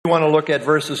want to look at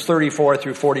verses 34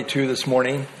 through 42 this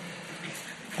morning.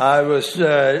 I was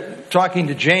talking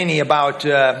to Janie about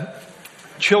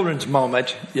children's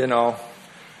moment. You know,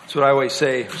 that's what I always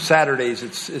say. Saturdays,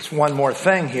 it's one more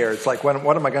thing here. It's like, what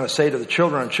am I going to say to the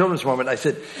children on children's moment? I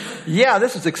said, yeah,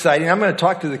 this is exciting. I'm going to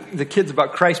talk to the kids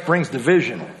about Christ brings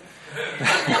division.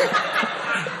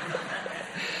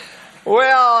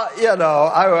 Well, you know,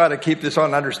 I ought to keep this on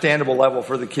an understandable level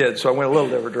for the kids, so I went a little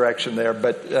different direction there.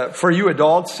 But for you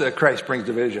adults, Christ brings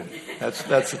division.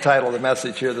 That's the title of the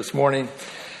message here this morning.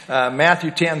 Matthew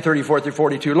 10, 34 through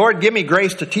 42. Lord, give me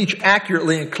grace to teach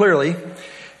accurately and clearly,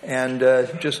 and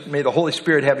just may the Holy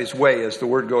Spirit have His way as the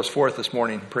word goes forth this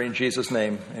morning. Pray in Jesus'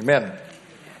 name. Amen.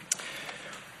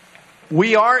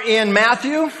 We are in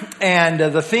Matthew, and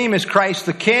the theme is Christ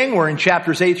the King. We're in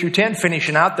chapters 8 through 10,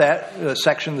 finishing out that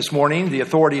section this morning, the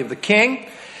authority of the King,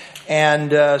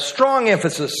 and strong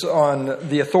emphasis on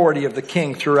the authority of the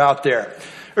King throughout there.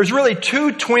 There's really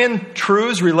two twin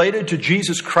truths related to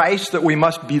Jesus Christ that we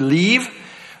must believe.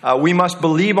 We must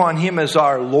believe on Him as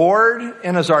our Lord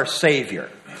and as our Savior.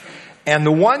 And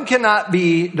the one cannot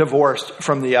be divorced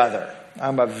from the other.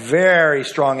 I'm a very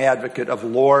strong advocate of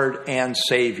Lord and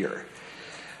Savior.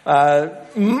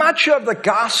 Much of the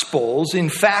Gospels, in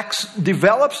fact,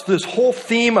 develops this whole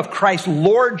theme of Christ's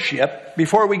lordship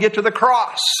before we get to the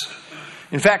cross.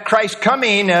 In fact, Christ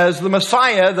coming as the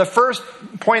Messiah, the first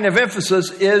point of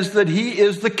emphasis is that He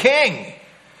is the King.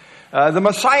 The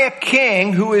Messiah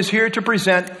King who is here to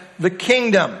present the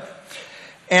kingdom.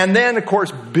 And then, of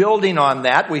course, building on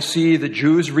that, we see the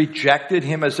Jews rejected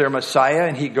Him as their Messiah,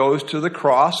 and He goes to the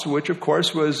cross, which, of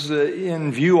course, was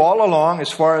in view all along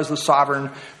as far as the sovereign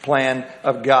plan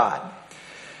of God.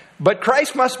 But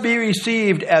Christ must be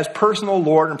received as personal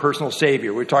Lord and personal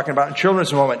Savior. We're talking about in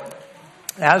children's moment.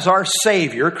 As our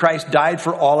Savior, Christ died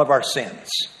for all of our sins.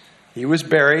 He was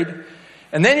buried,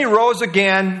 and then He rose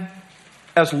again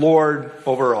as Lord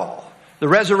over all. The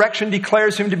resurrection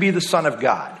declares Him to be the Son of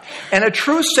God. And a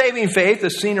true saving faith,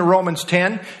 as seen in Romans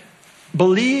 10,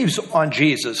 believes on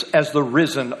Jesus as the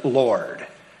risen Lord.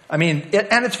 I mean,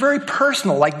 and it's very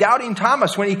personal, like doubting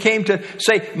Thomas when he came to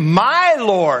say, my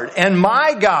Lord and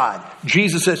my God.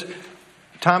 Jesus says,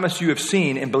 Thomas, you have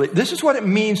seen and believed. This is what it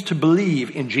means to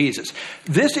believe in Jesus.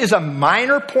 This is a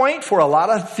minor point for a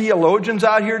lot of theologians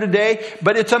out here today,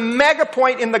 but it's a mega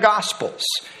point in the Gospels.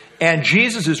 And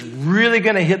Jesus is really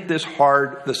going to hit this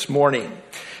hard this morning.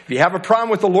 If you have a problem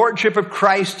with the lordship of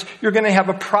Christ, you're going to have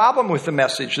a problem with the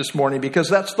message this morning, because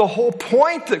that's the whole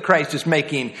point that Christ is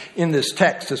making in this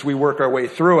text as we work our way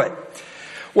through it.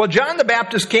 Well, John the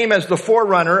Baptist came as the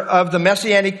forerunner of the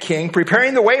Messianic King,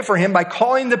 preparing the way for Him by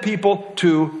calling the people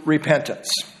to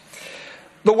repentance.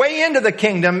 The way into the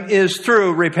kingdom is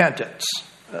through repentance.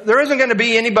 There isn't going to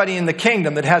be anybody in the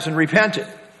kingdom that hasn't repented.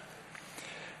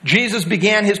 Jesus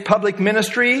began His public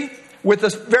ministry with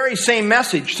this very same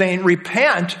message, saying,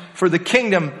 repent, for the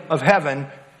kingdom of heaven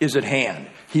is at hand.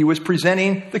 He was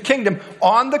presenting the kingdom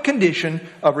on the condition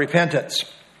of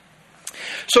repentance.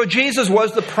 So Jesus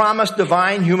was the promised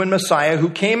divine human Messiah who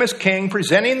came as king,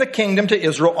 presenting the kingdom to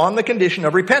Israel on the condition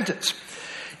of repentance.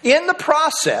 In the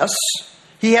process,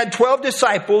 He had 12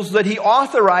 disciples that He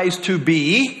authorized to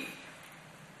be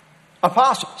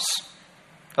apostles.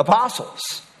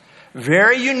 Apostles.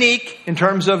 Very unique in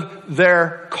terms of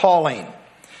their calling.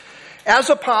 As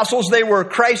apostles, they were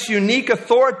Christ's unique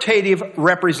authoritative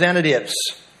representatives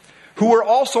who were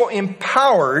also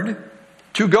empowered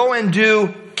to go and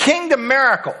do kingdom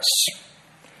miracles.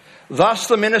 Thus,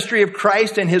 the ministry of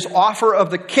Christ and His offer of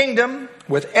the kingdom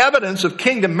with evidence of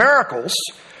kingdom miracles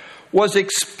was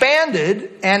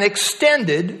expanded and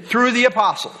extended through the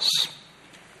apostles.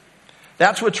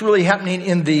 That's what's really happening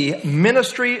in the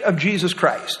ministry of Jesus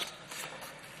Christ.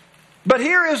 But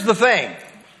here is the thing.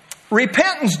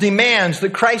 Repentance demands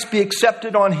that Christ be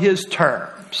accepted on His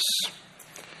terms,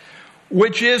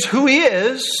 which is who He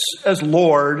is as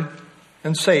Lord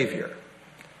and Savior.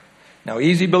 Now,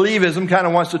 easy believism kind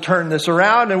of wants to turn this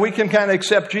around, and we can kind of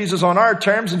accept Jesus on our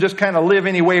terms and just kind of live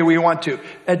any way we want to.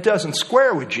 It doesn't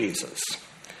square with Jesus.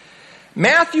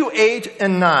 Matthew 8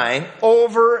 and 9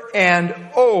 over and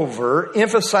over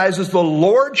emphasizes the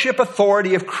lordship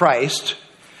authority of Christ,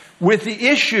 with the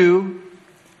issue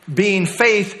being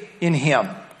faith in Him.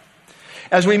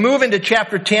 As we move into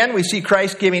chapter 10, we see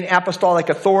Christ giving apostolic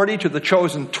authority to the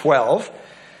chosen 12.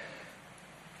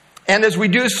 And as we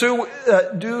do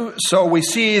so, we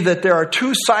see that there are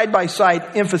two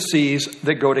side-by-side emphases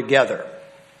that go together.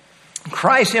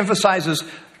 Christ emphasizes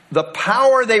the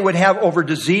power they would have over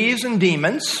disease and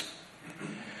demons,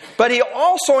 but He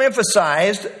also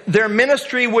emphasized their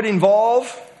ministry would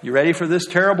involve, you ready for this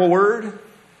terrible word?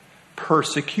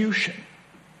 persecution.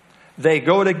 They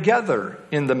go together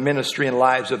in the ministry and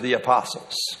lives of the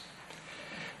apostles.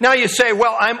 Now you say,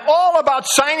 well, I'm all about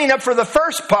signing up for the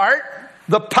first part,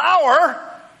 the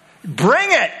power,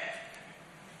 bring it.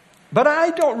 But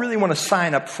I don't really want to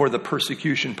sign up for the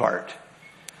persecution part.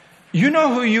 You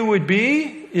know who you would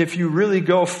be if you really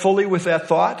go fully with that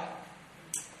thought?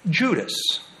 Judas.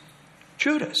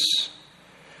 Judas.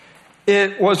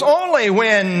 It was only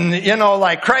when,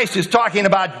 like Christ is talking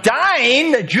about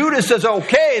dying, that Judas says,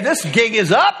 okay, this gig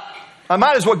is up. I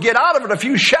might as well get out of it a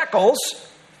few shekels.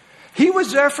 He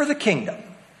was there for the kingdom.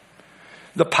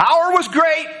 The power was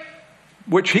great,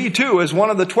 which he too, as one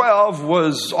of the 12,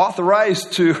 was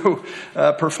authorized to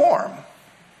perform.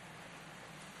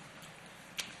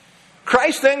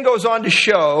 Christ then goes on to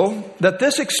show that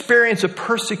this experience of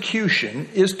persecution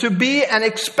is to be an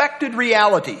expected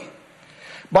reality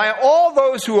by all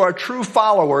those who are true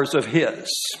followers of His.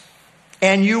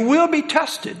 And you will be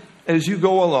tested as you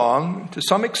go along to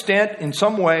some extent, in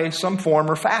some way, some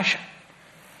form or fashion.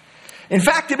 In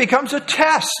fact, it becomes a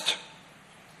test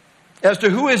as to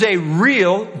who is a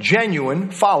real,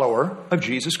 genuine follower of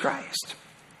Jesus Christ.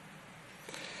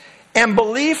 And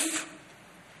belief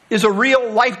is a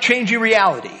real life-changing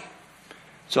reality.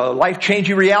 It's a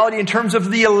life-changing reality in terms of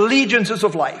the allegiances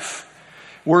of life.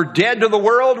 We're dead to the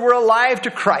world, we're alive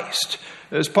to Christ.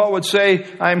 As Paul would say,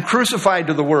 I'm crucified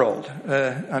to the world.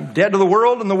 I'm dead to the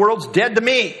world and the world's dead to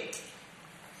me.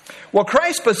 Well,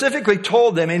 Christ specifically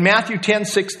told them in Matthew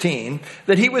 10:16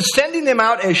 that He was sending them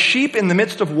out as sheep in the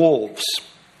midst of wolves.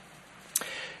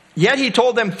 Yet He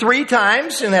told them 3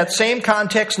 times in that same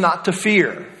context not to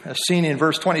fear, as seen in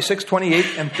verse 26, 28,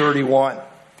 and 31.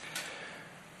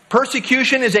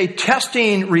 Persecution is a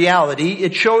testing reality.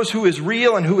 It shows who is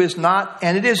real and who is not,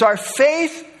 and it is our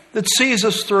faith that sees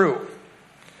us through.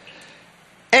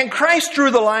 And Christ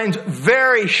drew the lines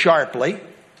very sharply.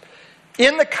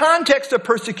 In the context of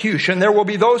persecution, there will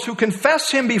be those who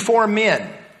confess Him before men,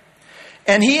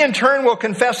 and He in turn will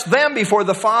confess them before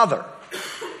the Father.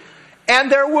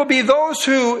 And there will be those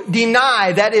who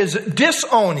deny, that is,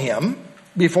 disown Him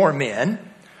before men,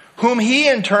 whom He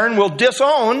in turn will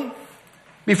disown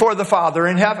before the Father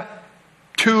in heaven.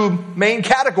 2 main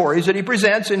categories that He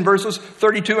presents in verses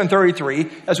 32 and 33,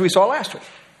 as we saw last week.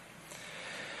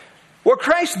 Well,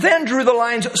 Christ then drew the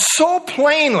lines so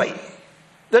plainly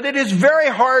that it is very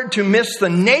hard to miss the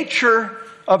nature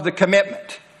of the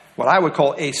commitment, what I would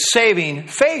call a saving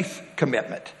faith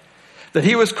commitment, that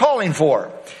He was calling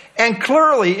for. And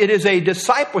clearly it is a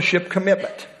discipleship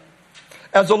commitment,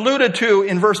 as alluded to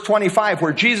in verse 25,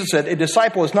 where Jesus said, a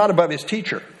disciple is not above his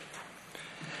teacher.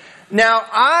 Now,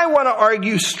 I want to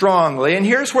argue strongly, and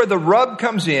here's where the rub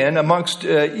comes in amongst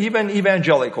even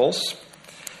evangelicals.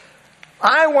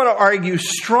 I want to argue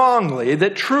strongly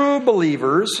that true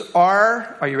believers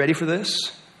are you ready for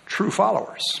this? True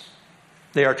followers.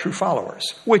 They are true followers,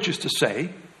 which is to say,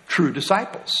 true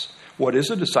disciples. What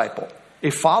is a disciple? A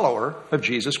follower of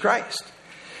Jesus Christ.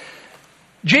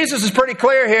 Jesus is pretty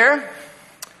clear here.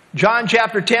 John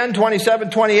chapter 10,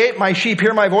 27, 28, my sheep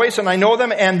hear my voice and I know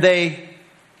them and they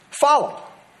follow.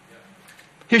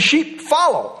 His sheep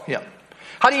follow Him.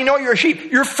 How do you know you're a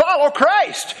sheep? You follow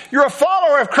Christ. You're a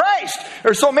follower of Christ.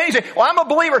 There's so many say, well, I'm a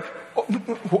believer.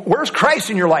 Where's Christ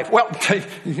in your life? Well,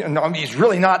 He's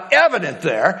really not evident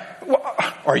there.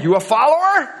 Are you a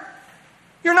follower?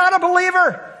 You're not a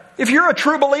believer. If you're a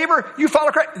true believer, you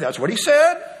follow Christ. That's what He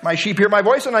said. My sheep hear my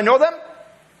voice and I know them,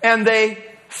 and they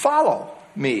follow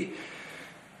me.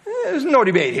 There's no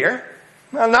debate here.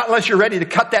 Well, not unless you're ready to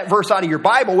cut that verse out of your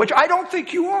Bible, which I don't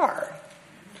think you are.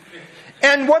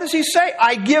 And what does He say?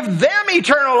 I give them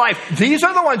eternal life. These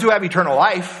are the ones who have eternal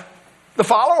life, the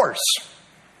followers.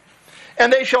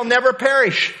 And they shall never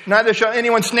perish, neither shall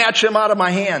anyone snatch them out of my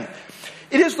hand.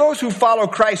 It is those who follow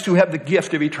Christ who have the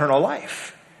gift of eternal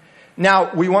life.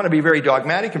 Now, we want to be very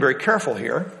dogmatic and very careful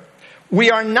here. We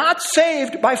are not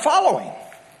saved by following.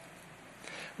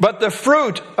 But the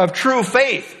fruit of true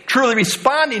faith, truly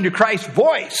responding to Christ's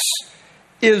voice,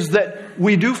 is that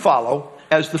we do follow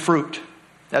as the fruit.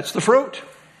 That's the fruit.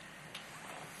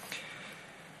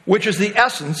 Which is the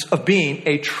essence of being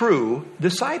a true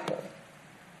disciple.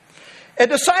 A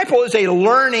disciple is a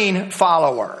learning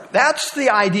follower. That's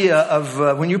the idea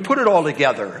of when you put it all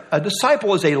together. A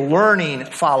disciple is a learning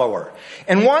follower.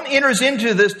 And one enters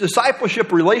into this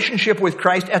discipleship relationship with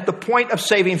Christ at the point of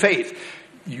saving faith.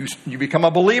 You become a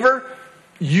believer.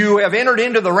 You have entered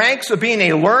into the ranks of being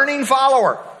a learning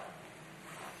follower.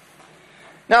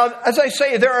 Now, as I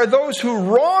say, there are those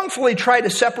who wrongfully try to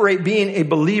separate being a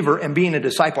believer and being a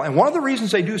disciple. And one of the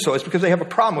reasons they do so is because they have a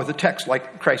problem with the text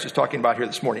like Christ is talking about here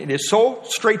this morning. It is so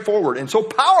straightforward and so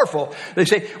powerful. They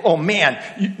say, oh man,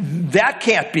 that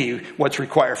can't be what's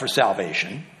required for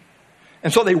salvation.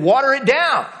 And so they water it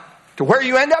down to where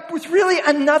you end up with really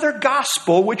another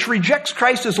gospel which rejects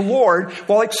Christ as Lord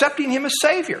while accepting him as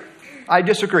Savior. I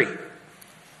disagree.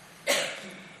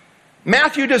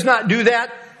 Matthew does not do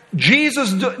that.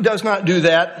 Jesus does not do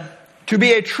that. To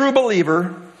be a true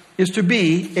believer is to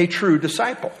be a true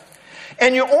disciple.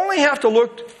 And you only have to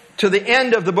look to the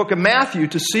end of the book of Matthew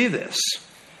to see this.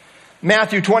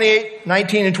 Matthew 28,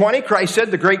 19 and 20, Christ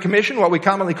said, the Great Commission, what we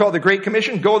commonly call the Great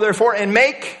Commission, go therefore and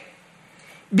make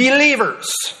believers.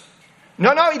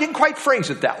 No, he didn't quite phrase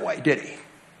it that way, did he?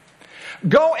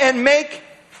 Go and make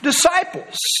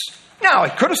disciples. Now,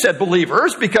 he could have said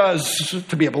believers, because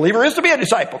to be a believer is to be a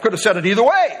disciple. Could have said it either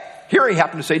way. Here he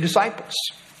happened to say disciples.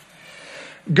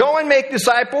 Go and make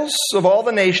disciples of all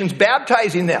the nations,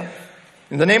 baptizing them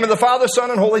in the name of the Father,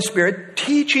 Son, and Holy Spirit,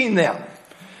 teaching them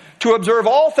to observe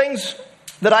all things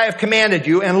that I have commanded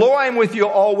you. And lo, I am with you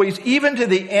always, even to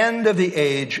the end of the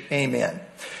age. Amen.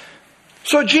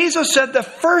 So Jesus said the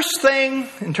first thing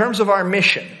in terms of our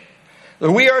mission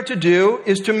that we are to do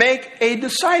is to make a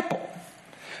disciple.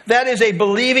 That is a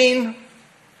believing,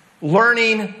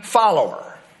 learning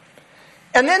follower.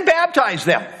 And then baptize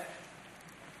them.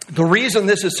 The reason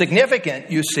this is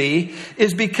significant, you see,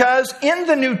 is because in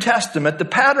the New Testament, the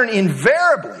pattern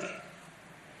invariably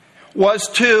was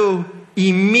to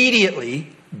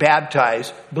immediately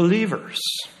baptize believers.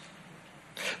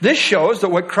 This shows that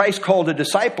what Christ called a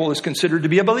disciple is considered to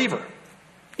be a believer.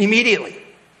 Immediately.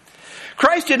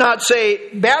 Christ did not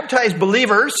say, baptize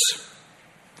believers,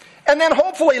 and then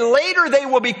hopefully later they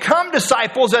will become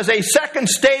disciples as a second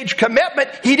stage commitment.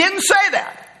 He didn't say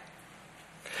that.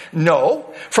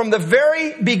 No, from the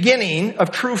very beginning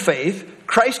of true faith,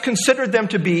 Christ considered them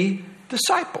to be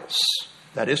disciples,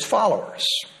 that is, followers,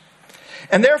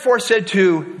 and therefore said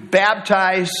to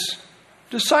baptize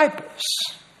disciples.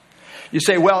 You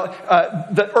say, well,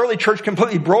 the early church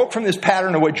completely broke from this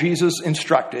pattern of what Jesus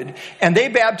instructed, and they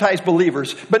baptized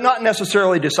believers, but not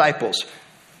necessarily disciples.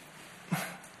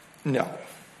 No.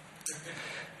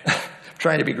 I'm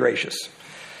trying to be gracious.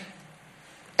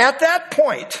 At that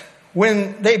point,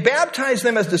 when they baptized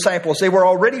them as disciples, they were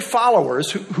already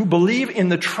followers who believe in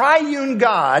the triune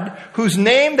God whose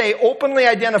name they openly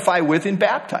identify with in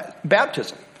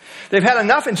baptism. They've had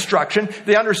enough instruction.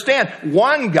 They understand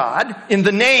one God in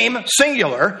the name,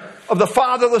 singular, of the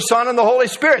Father, the Son, and the Holy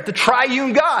Spirit, the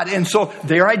triune God. And so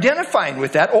they're identifying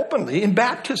with that openly in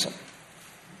baptism.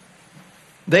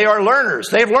 They are learners.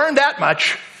 They've learned that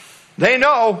much. They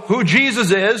know who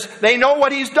Jesus is. They know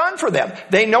what he's done for them.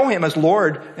 They know him as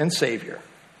Lord and Savior.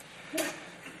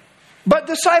 But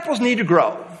disciples need to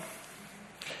grow.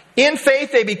 In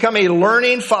faith, they become a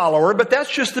learning follower, but that's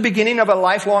just the beginning of a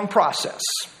lifelong process.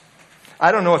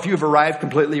 I don't know if you've arrived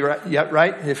completely yet,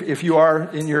 right? If you are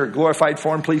in your glorified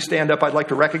form, please stand up. I'd like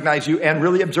to recognize you and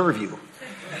really observe you.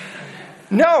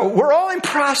 No, we're all in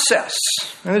process.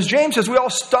 And as James says, we all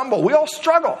stumble. We all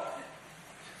struggle.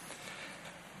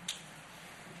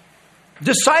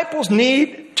 Disciples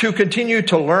need to continue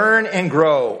to learn and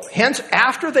grow. Hence,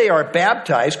 after they are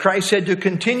baptized, Christ said to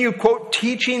continue, quote,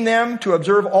 teaching them to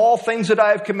observe all things that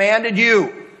I have commanded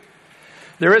you.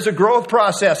 There is a growth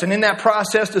process, and in that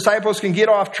process, disciples can get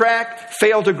off track,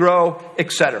 fail to grow,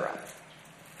 etc.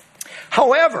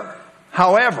 However,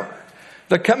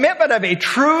 the commitment of a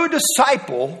true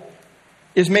disciple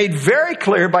is made very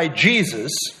clear by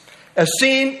Jesus, as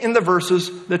seen in the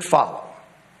verses that follow.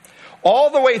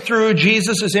 All the way through,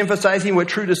 Jesus is emphasizing what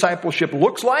true discipleship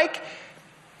looks like.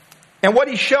 And what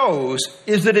he shows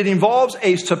is that it involves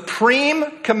a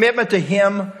supreme commitment to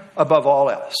him above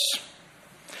all else.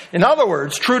 In other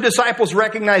words, true disciples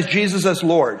recognize Jesus as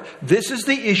Lord. This is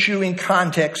the issue in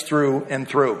context through and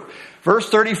through. Verse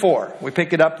 34, we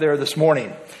pick it up there this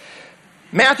morning.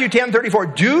 Matthew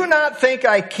 10:34, do not think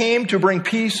I came to bring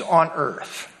peace on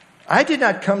earth. I did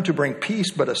not come to bring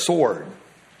peace, but a sword.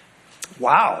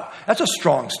 Wow, that's a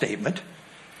strong statement.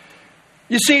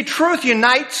 You see, truth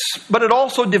unites, but it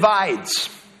also divides,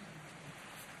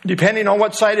 depending on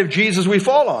what side of Jesus we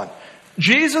fall on.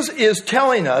 Jesus is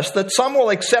telling us that some will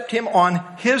accept him on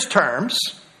his terms,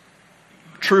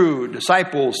 true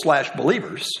disciples /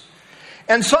 believers,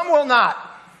 and some will not,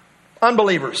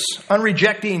 unbelievers,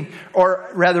 rejecting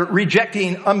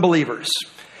unbelievers.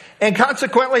 And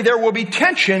consequently, there will be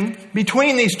tension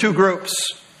between these two groups.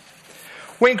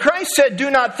 When Christ said, do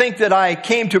not think that I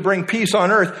came to bring peace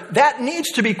on earth, that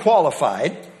needs to be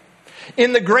qualified.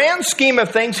 In the grand scheme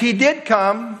of things, he did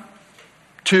come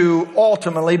to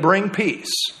ultimately bring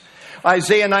peace.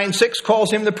 Isaiah 9:6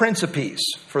 calls him the Prince of Peace.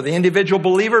 For the individual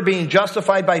believer being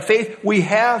justified by faith, we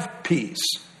have peace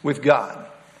with God.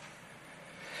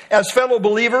 As fellow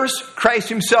believers, Christ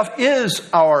himself is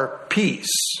our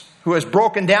peace, who has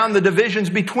broken down the divisions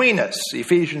between us,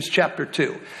 Ephesians chapter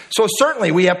 2. So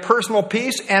certainly we have personal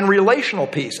peace and relational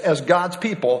peace as God's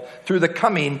people through the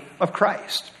coming of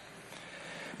Christ.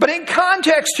 But in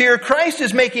context here, Christ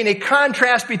is making a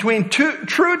contrast between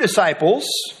true disciples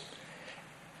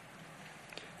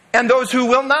and those who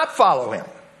will not follow him.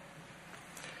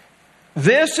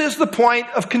 This is the point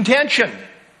of contention.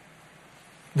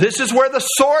 This is where the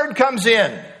sword comes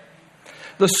in.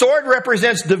 The sword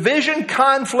represents division,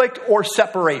 conflict, or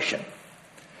separation.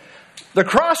 The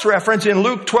cross-reference in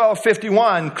Luke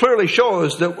 12:51 clearly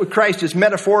shows that what Christ is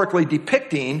metaphorically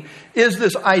depicting is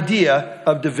this idea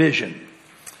of division.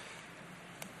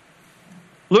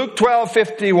 Luke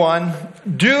 12:51,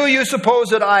 do you suppose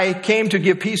that I came to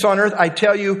give peace on earth? I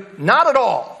tell you, not at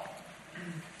all,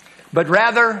 but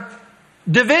rather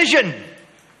division.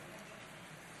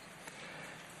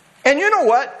 And you know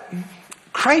what?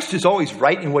 Christ is always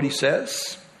right in what he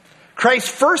says. Christ's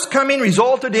first coming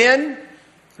resulted in,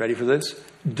 ready for this,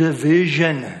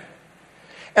 division.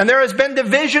 And there has been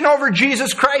division over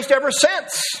Jesus Christ ever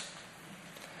since.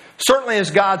 Certainly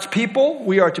as God's people,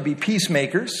 we are to be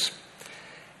peacemakers.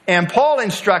 And Paul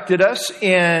instructed us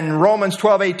in Romans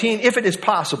 12:18, if it is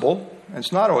possible, and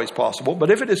it's not always possible,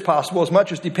 but if it is possible, as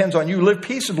much as depends on you, live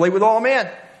peaceably with all men.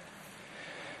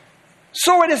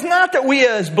 So it is not that we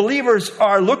as believers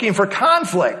are looking for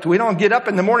conflict. We don't get up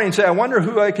in the morning and say, I wonder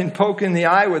who I can poke in the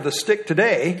eye with a stick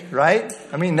today, right?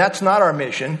 I mean, that's not our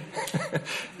mission.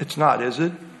 It's not, is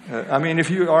it? If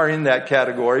you are in that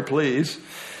category, please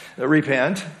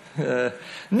repent.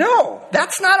 No,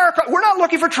 that's not we're not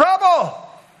looking for trouble.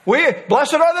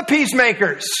 Blessed are the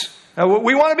peacemakers.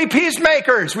 We want to be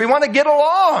peacemakers. We want to get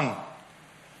along.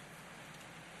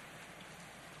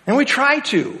 And we want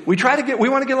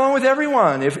to get along with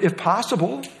everyone, if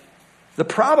possible. The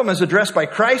problem as addressed by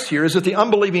Christ here is that the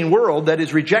unbelieving world that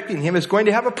is rejecting him is going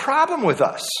to have a problem with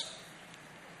us.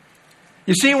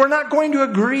 You see, we're not going to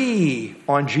agree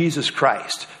on Jesus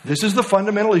Christ. This is the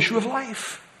fundamental issue of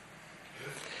life.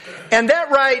 And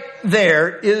that right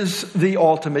there is the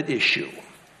ultimate issue.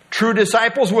 True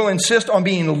disciples will insist on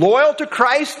being loyal to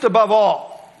Christ above all.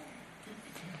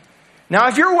 Now,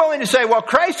 if you're willing to say, well,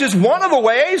 Christ is one of the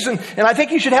ways, and I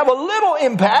think he should have a little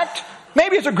impact,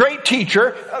 maybe as a great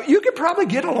teacher, you could probably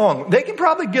get along. They can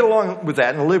probably get along with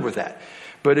that and live with that.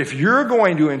 But if you're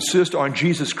going to insist on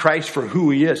Jesus Christ for who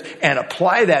he is and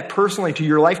apply that personally to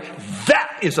your life,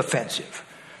 that is offensive.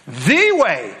 The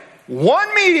way,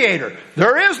 one mediator,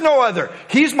 there is no other.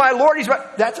 He's my Lord,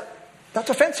 that's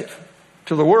offensive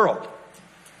to the world.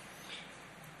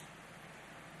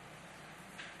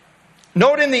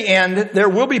 Note in the end, there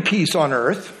will be peace on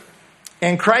earth,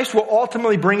 and Christ will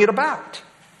ultimately bring it about.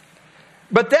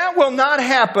 But that will not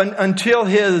happen until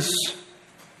his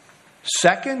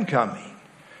second coming.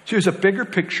 So there's a bigger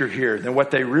picture here than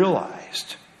what they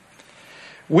realized.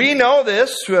 We know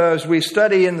this as we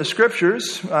study in the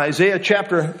scriptures, Isaiah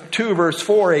chapter 2, verse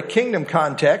 4, a kingdom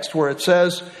context where it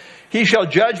says, he shall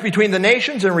judge between the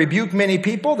nations and rebuke many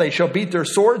people. They shall beat their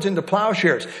swords into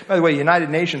plowshares. By the way, United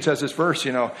Nations has this verse,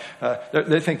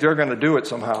 they think they're going to do it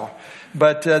somehow.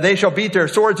 But they shall beat their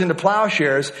swords into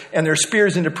plowshares and their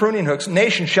spears into pruning hooks.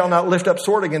 Nation shall not lift up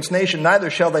sword against nation, neither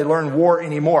shall they learn war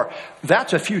anymore.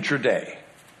 That's a future day.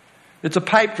 It's a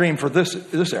pipe dream for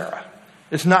this era.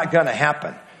 It's not going to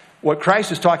happen. What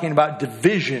Christ is talking about,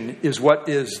 division, is what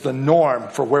is the norm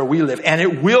for where we live. And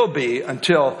it will be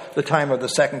until the time of the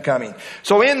second coming.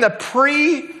 So in the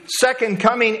pre-second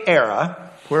coming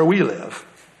era, where we live,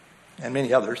 and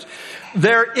many others,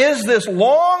 there is this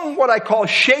long, what I call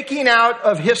shaking out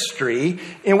of history,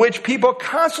 in which people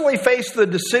constantly face the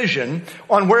decision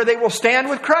on where they will stand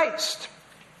with Christ,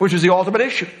 which is the ultimate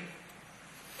issue.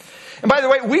 And by the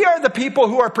way, we are the people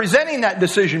who are presenting that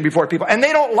decision before people. And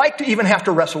they don't like to even have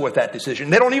to wrestle with that decision.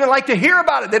 They don't even like to hear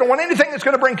about it. They don't want anything that's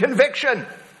going to bring conviction.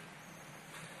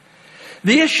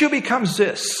 The issue becomes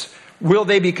this. Will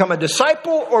they become a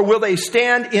disciple, or will they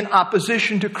stand in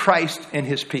opposition to Christ and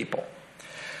his people?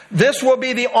 This will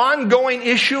be the ongoing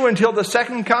issue until the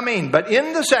second coming. But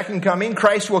in the second coming,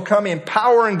 Christ will come in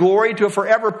power and glory to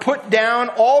forever put down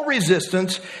all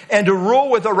resistance and to rule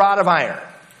with a rod of iron.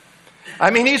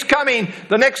 He's coming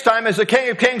the next time as the King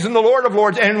of Kings and the Lord of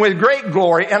Lords, and with great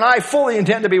glory, and I fully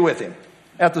intend to be with him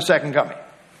at the second coming.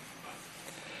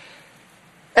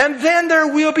 And then there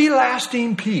will be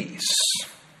lasting peace.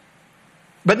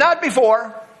 but not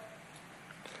before.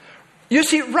 You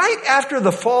see, right after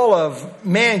the fall of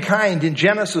mankind in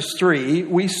Genesis 3,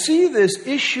 we see this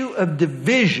issue of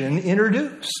division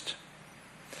introduced.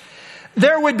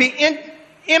 There would be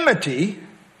enmity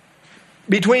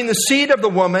between the seed of the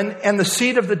woman and the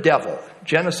seed of the devil.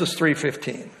 Genesis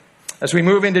 3:15. As we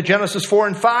move into Genesis 4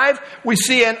 and 5, we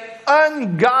see an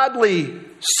ungodly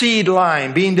seed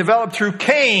line being developed through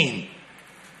Cain.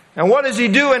 And what does he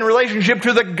do in relationship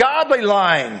to the godly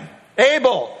line?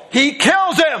 Abel. He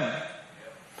kills him.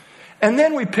 And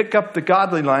then we pick up the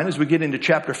godly line as we get into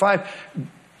chapter 5,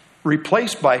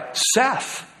 replaced by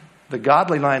Seth. The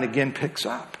godly line again picks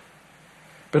up.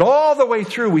 But all the way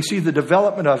through, we see the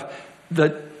development of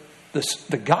the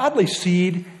godly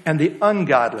seed and the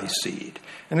ungodly seed.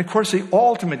 And of course, the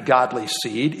ultimate godly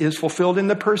seed is fulfilled in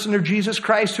the person of Jesus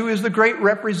Christ, who is the great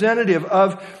representative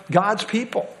of God's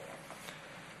people.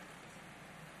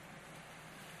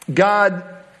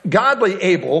 Godly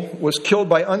Abel was killed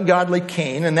by ungodly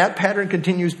Cain, and that pattern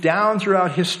continues down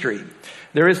throughout history.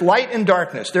 There is light and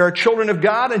darkness. There are children of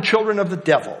God and children of the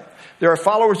devil. There are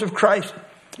followers of Christ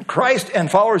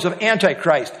and followers of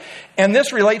Antichrist. And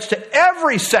this relates to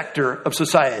every sector of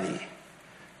society.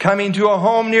 Coming to a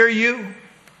home near you.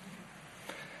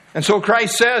 And so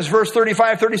Christ says, verse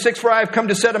 35, 36, "For I have come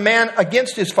to set a man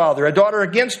against his father, a daughter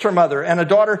against her mother, and a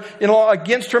daughter-in-law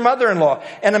against her mother-in-law.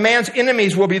 And a man's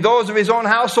enemies will be those of his own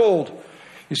household."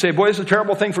 You say, boy, it's a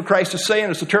terrible thing for Christ to say, and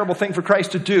it's a terrible thing for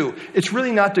Christ to do. It's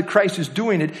really not that Christ is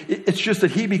doing it. It's just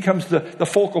that he becomes the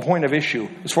focal point of issue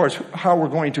as far as how we're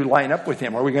going to line up with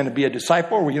him. Are we going to be a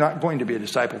disciple, or are we not going to be a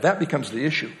disciple? That becomes the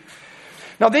issue.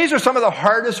 Now, these are some of the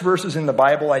hardest verses in the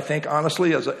Bible, I think,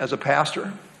 honestly, as a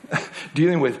pastor,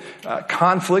 dealing with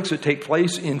conflicts that take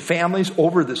place in families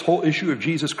over this whole issue of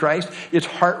Jesus Christ. It's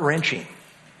heart-wrenching.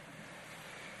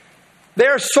 They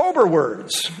are sober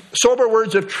words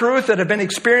of truth that have been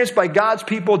experienced by God's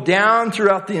people down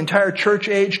throughout the entire church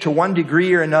age to one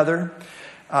degree or another.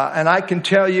 And I can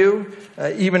tell you,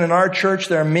 even in our church,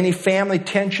 there are many family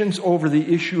tensions over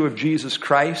the issue of Jesus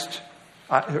Christ.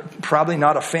 Probably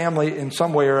not a family in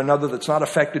some way or another that's not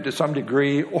affected to some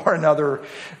degree or another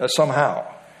somehow.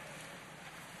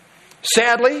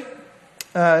 Sadly,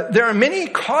 there are many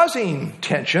causing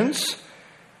tensions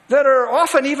that are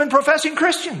often even professing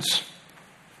Christians.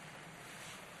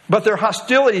 But their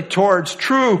hostility towards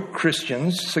true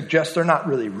Christians suggests they're not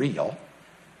really real.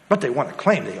 But they want to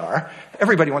claim they are.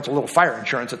 Everybody wants a little fire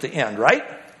insurance at the end, right?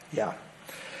 Yeah.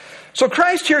 So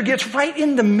Christ here gets right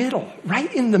in the middle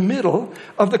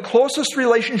of the closest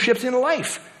relationships in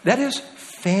life. That is,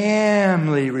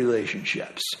 family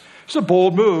relationships. It's a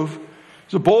bold move.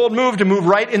 It's a bold move to move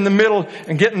right in the middle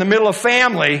and get in the middle of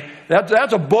family.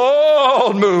 That's a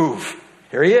bold move.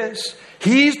 Here he is.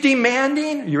 He's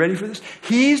demanding, are you ready for this?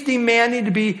 He's demanding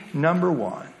to be number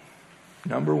one.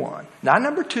 Number one. Not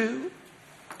number two.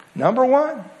 Number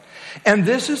one. And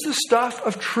this is the stuff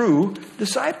of true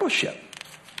discipleship.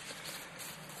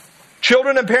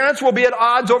 Children and parents will be at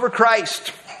odds over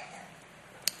Christ.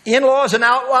 In-laws and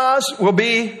outlaws will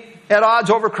be at odds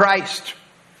over Christ.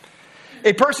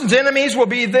 A person's enemies will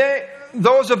be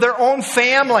those of their own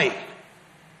family.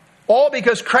 All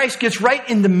because Christ gets right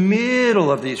in the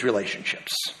middle of these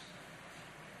relationships.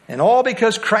 And all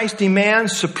because Christ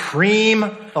demands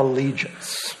supreme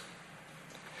allegiance.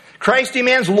 Christ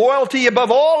demands loyalty above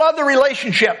all other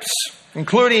relationships,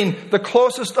 including the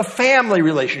closest of family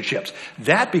relationships.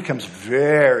 That becomes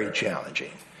very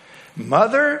challenging.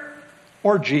 Mother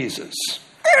or Jesus?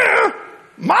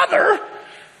 Mother?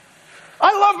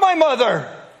 I love my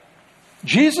mother.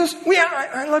 Jesus? Yeah,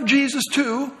 I love Jesus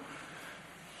too.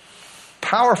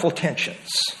 Powerful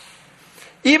tensions.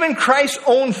 Even Christ's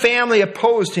own family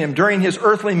opposed him during his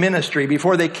earthly ministry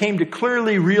before they came to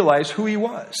clearly realize who he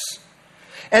was.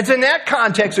 And it's in that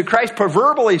context that Christ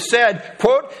proverbially said,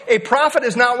 quote, "A prophet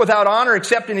is not without honor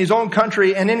except in his own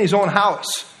country and in his own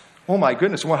house." Oh my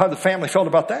goodness, well, how the family felt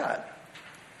about that.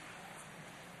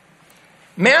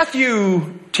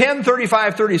 Matthew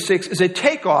 10:35-36 is a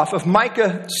takeoff of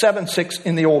Micah 7:6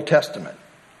 in the Old Testament.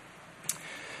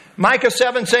 Micah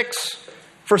 7:6,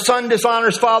 "For son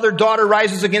dishonors father, daughter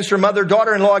rises against her mother,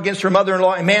 daughter-in-law against her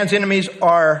mother-in-law, and man's enemies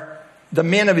are the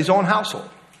men of his own household."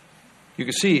 You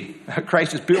can see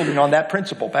Christ is building on that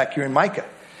principle back here in Micah.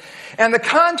 And the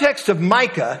context of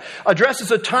Micah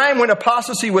addresses a time when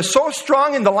apostasy was so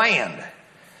strong in the land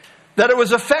that it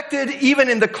was affected even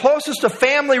in the closest of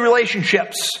family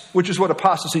relationships, which is what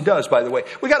apostasy does, by the way.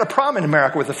 We got a problem in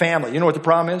America with the family. You know what the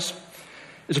problem is?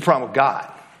 It's a problem with God.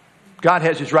 God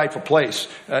has his rightful place.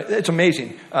 It's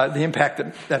amazing the impact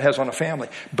that has on a family.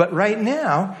 But right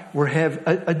now, we have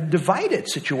a divided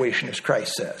situation, as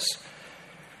Christ says.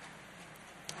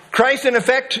 Christ, in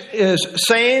effect, is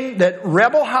saying that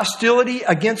rebel hostility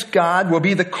against God will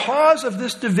be the cause of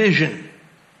this division.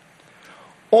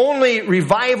 Only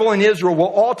revival in Israel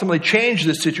will ultimately change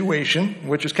this situation,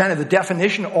 which is kind of the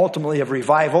definition ultimately of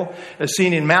revival, as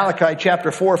seen in Malachi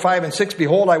chapter 4, 5, and 6.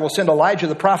 Behold, I will send Elijah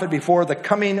the prophet before the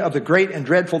coming of the great and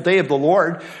dreadful day of the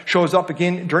Lord shows up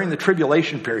again during the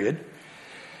tribulation period.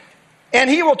 And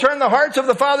he will turn the hearts of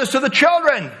the fathers to the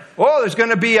children. Oh, there's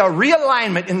going to be a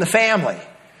realignment in the family.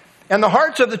 And the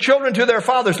hearts of the children to their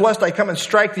fathers, lest I come and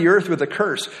strike the earth with a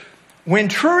curse. When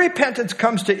true repentance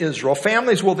comes to Israel,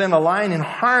 families will then align in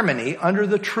harmony under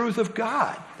the truth of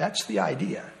God. That's the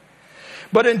idea.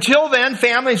 But until then,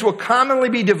 families will commonly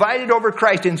be divided over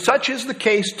Christ, and such is the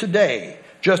case today,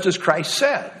 just as Christ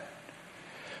said.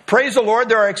 Praise the Lord,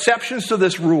 there are exceptions to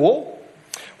this rule,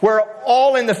 where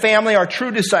all in the family are true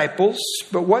disciples.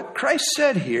 But what Christ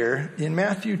said here in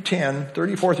Matthew 10,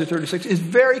 34 through 36 is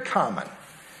very common.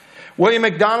 William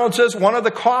MacDonald says, one of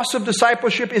the costs of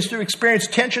discipleship is to experience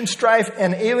tension, strife,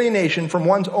 and alienation from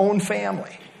one's own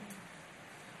family.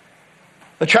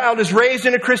 The child is raised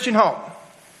in a Christian home,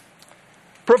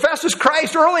 professes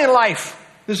Christ early in life.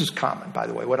 This is common, by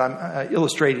the way. What I'm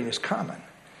illustrating is common.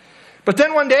 But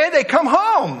then one day they come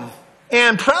home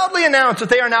and proudly announce that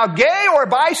they are now gay or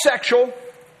bisexual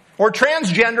or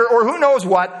transgender or who knows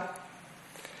what.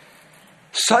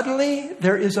 Suddenly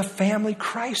there is a family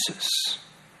crisis.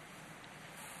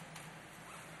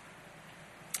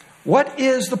 What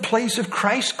is the place of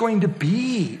Christ going to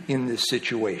be in this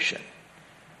situation?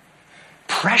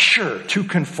 Pressure to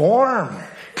conform.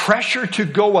 Pressure to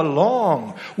go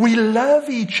along. We love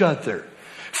each other.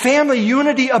 Family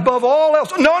unity above all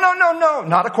else. No.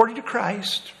 Not according to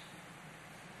Christ.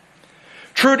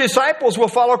 True disciples will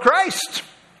follow Christ.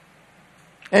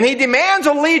 And he demands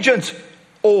allegiance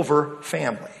over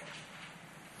family.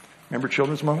 Remember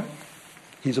children's moment?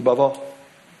 He's above all.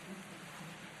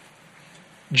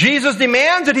 Jesus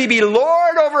demands that he be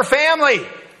Lord over family.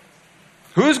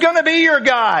 Who's going to be your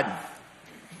God?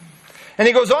 And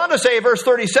he goes on to say, verse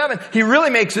 37, he really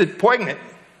makes it poignant.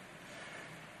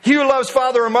 He who loves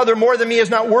father or mother more than me is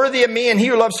not worthy of me, and he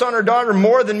who loves son or daughter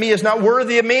more than me is not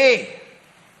worthy of me.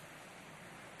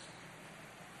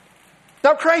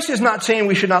 Now, Christ is not saying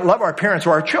we should not love our parents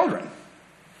or our children.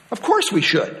 Of course we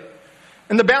should.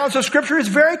 And the balance of Scripture is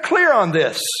very clear on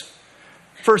this.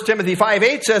 1 Timothy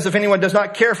 5:8 says, if anyone does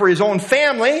not care for his own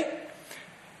family,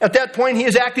 at that point he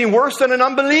is acting worse than an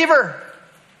unbeliever.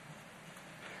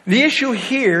 The issue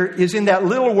here is in that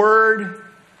little word,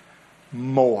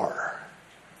 more.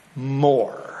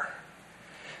 More.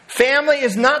 Family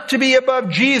is not to be above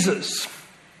Jesus.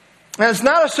 And it's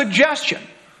not a suggestion.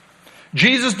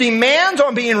 Jesus demands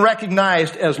on being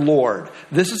recognized as Lord.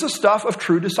 This is the stuff of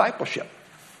true discipleship.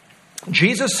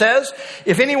 Jesus says,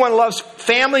 if anyone loves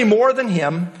family more than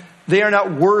him, they are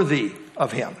not worthy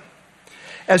of him.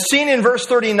 As seen in verse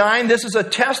 39, this is a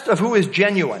test of who is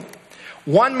genuine.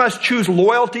 One must choose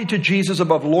loyalty to Jesus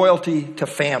above loyalty to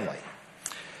family.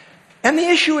 And the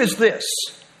issue is this.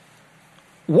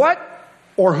 What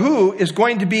or who is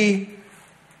going to be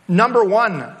number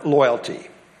one loyalty?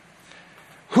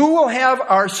 Who will have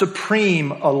our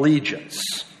supreme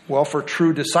allegiance? Well, for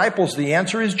true disciples, the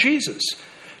answer is Jesus.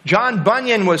 John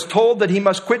Bunyan was told that he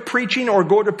must quit preaching or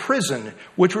go to prison,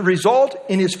 which would result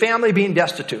in his family being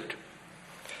destitute.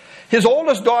 His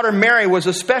oldest daughter, Mary, was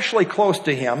especially close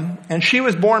to him, and she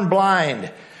was born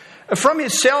blind. From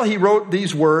his cell, he wrote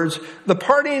these words, the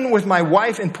parting with my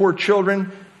wife and poor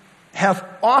children hath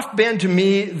oft been to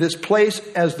me this place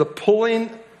as the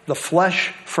pulling the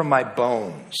flesh from my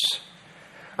bones.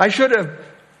 I should have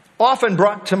often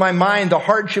brought to my mind the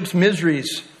hardships,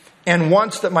 miseries, and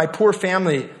wants that my poor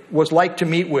family was like to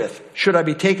meet with, should I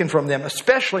be taken from them,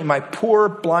 especially my poor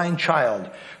blind child,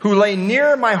 who lay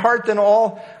nearer my heart than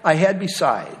all I had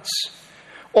besides.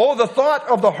 Oh, the thought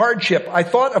of the hardship, I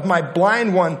thought of my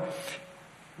blind one,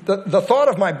 the thought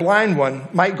of my blind one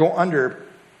might go under,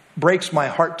 breaks my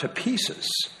heart to pieces.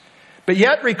 But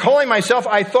yet, recalling myself,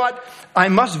 I thought, I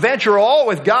must venture all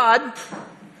with God,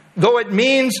 though it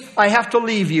means I have to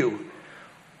leave you.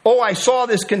 Oh, I saw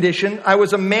this condition. I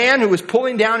was a man who was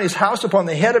pulling down his house upon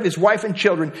the head of his wife and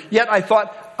children. Yet I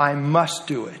thought, I must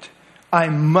do it. I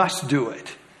must do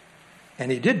it.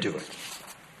 And he did do it.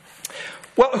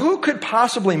 Well, who could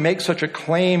possibly make such a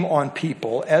claim on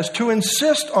people as to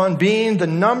insist on being the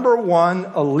number one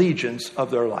allegiance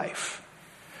of their life?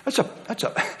 That's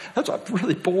a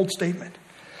really bold statement.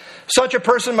 Such a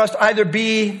person must either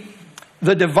be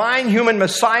the divine human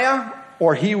Messiah,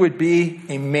 or he would be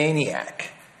a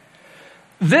maniac.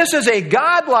 This is a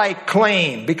godlike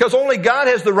claim because only God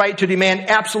has the right to demand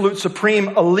absolute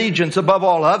supreme allegiance above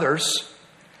all others.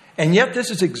 And yet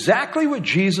this is exactly what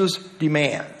Jesus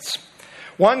demands.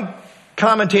 One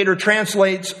commentator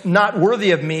translates "not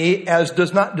worthy of me" as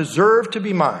 "does not deserve to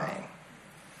be mine."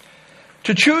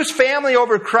 To choose family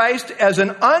over Christ as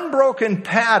an unbroken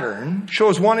pattern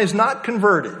shows one is not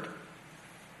converted.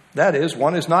 That is,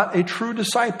 one is not a true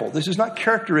disciple. This is not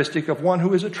characteristic of one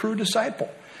who is a true disciple.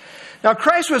 Now,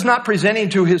 Christ was not presenting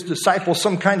to his disciples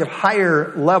some kind of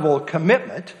higher level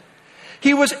commitment.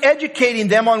 He was educating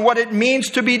them on what it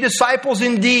means to be disciples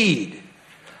indeed.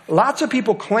 Lots of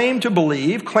people claim to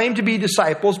believe, claim to be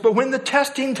disciples, but when the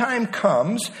testing time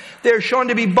comes, they're shown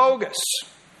to be bogus.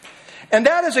 And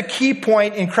that is a key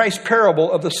point in Christ's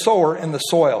parable of the sower and the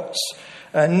soils.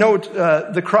 Note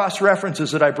the cross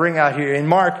references that I bring out here. In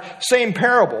Mark, same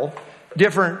parable,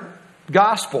 different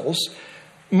Gospels.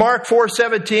 Mark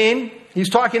 4:17, he's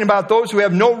talking about those who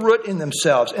have no root in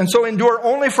themselves and so endure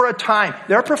only for a time.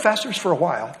 They're professors for a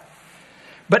while.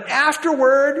 But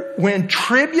afterward, when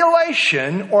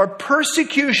tribulation or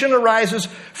persecution arises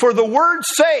for the word's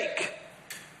sake,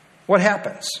 what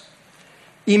happens?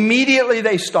 Immediately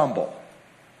they stumble.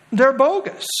 They're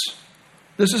bogus.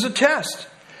 This is a test.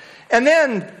 And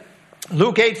then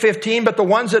Luke 8:15, but the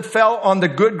ones that fell on the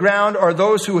good ground are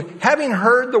those who, having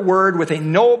heard the word with a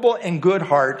noble and good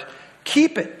heart,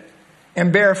 keep it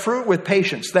and bear fruit with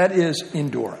patience. That is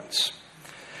endurance.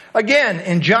 Again,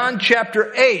 in John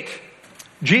chapter 8,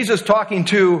 Jesus talking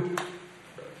to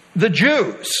the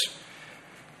Jews.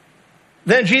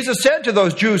 Then Jesus said to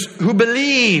those Jews who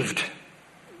believed,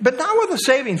 but not with a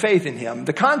saving faith in him.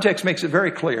 The context makes it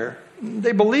very clear.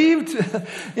 They believed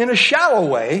in a shallow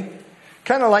way,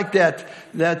 kind of like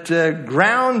that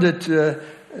ground that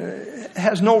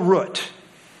has no root.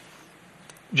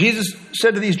 Jesus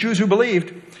said to these Jews who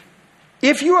believed,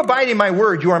 if you abide in my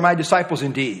word, you are my disciples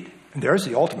indeed. And there's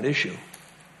the ultimate issue.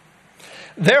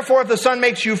 Therefore, if the Son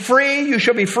makes you free, you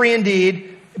shall be free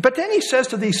indeed. But then he says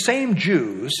to these same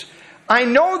Jews, I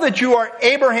know that you are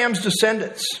Abraham's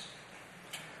descendants,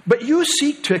 but you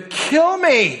seek to kill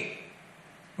me.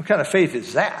 What kind of faith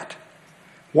is that?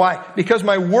 Why? Because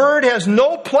my word has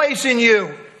no place in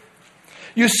you.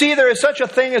 You see, there is such a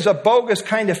thing as a bogus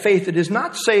kind of faith. It is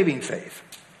not saving faith.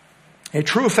 A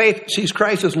true faith sees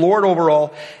Christ as Lord over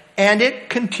all, and it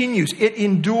continues. It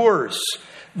endures.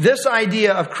 This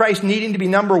idea of Christ needing to be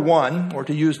number one, or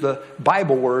to use the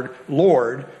Bible word,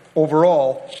 Lord, over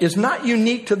all, is not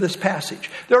unique to this passage.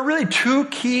 There are really two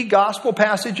key gospel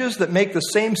passages that make the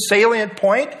same salient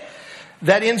point,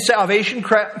 that in salvation,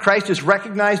 Christ is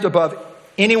recognized above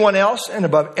anyone else and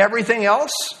above everything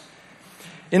else.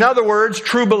 In other words,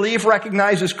 true belief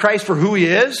recognizes Christ for who he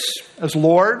is, as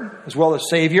Lord, as well as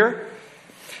Savior.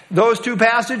 Those two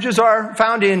passages are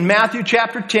found in Matthew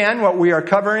chapter 10, what we are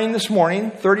covering this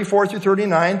morning, 34 through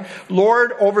 39,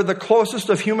 Lord over the closest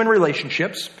of human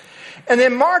relationships. And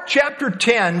then Mark chapter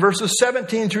 10, verses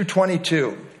 17 through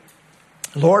 22,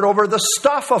 Lord over the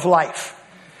stuff of life,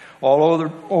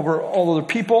 over all other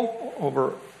people,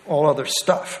 over all other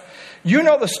stuff. You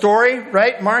know the story,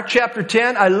 right? Mark chapter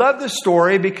 10. I love this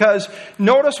story because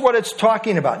notice what it's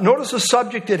talking about. Notice the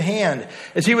subject at hand.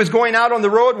 As he was going out on the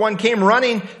road, one came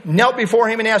running, knelt before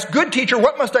him and asked, Good teacher,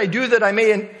 what must I do that I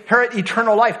may inherit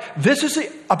eternal life? This is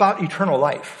about eternal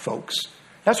life, folks.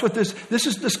 That's what this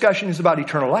discussion is about,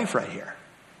 eternal life right here.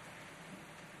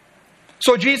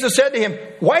 So Jesus said to him,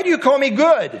 Why do you call me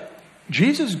good?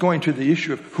 Jesus is going to the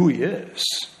issue of who he is.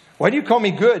 Why do you call me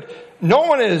good? No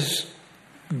one is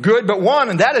good but one,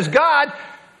 and that is God.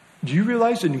 Do you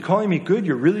realize that in calling me good,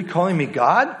 you're really calling me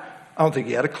God? I don't think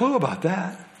he had a clue about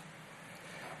that.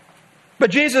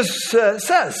 But Jesus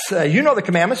says, you know the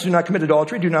commandments: do not commit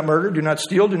adultery, do not murder, do not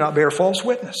steal, do not bear false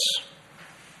witness.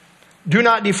 Do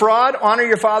not defraud, honor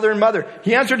your father and mother.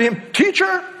 He answered him,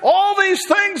 Teacher, all these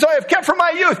things I have kept from my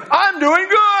youth. I'm doing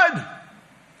good.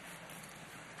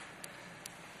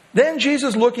 Then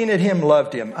Jesus, looking at him,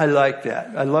 loved him. I like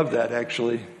that. I love that,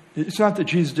 actually. It's not that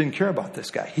Jesus didn't care about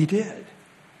this guy. He did.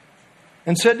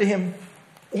 And said to him,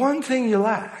 one thing you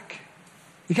lack.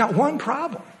 You got one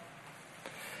problem.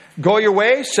 Go your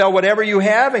way, sell whatever you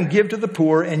have, and give to the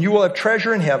poor, and you will have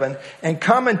treasure in heaven. And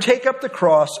come and take up the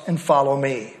cross and follow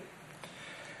me.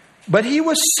 But he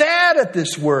was sad at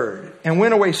this word and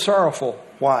went away sorrowful.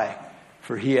 Why?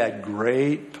 For he had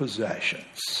great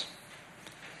possessions.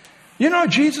 You know,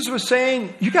 Jesus was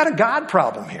saying, you got a God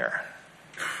problem here.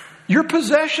 Your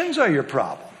possessions are your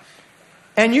problem.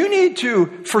 And you need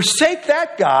to forsake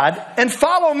that God and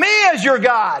follow me as your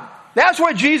God. That's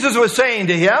what Jesus was saying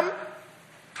to him.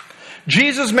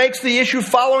 Jesus makes the issue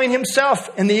following himself,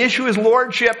 and the issue is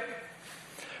lordship.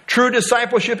 True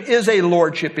discipleship is a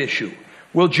lordship issue.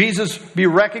 Will Jesus be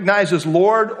recognized as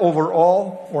Lord over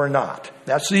all or not?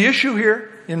 That's the issue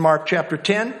here in Mark chapter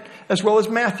 10, as well as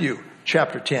Matthew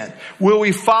chapter 10. Will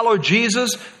we follow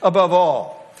Jesus above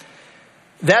all?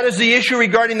 That is the issue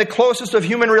regarding the closest of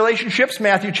human relationships,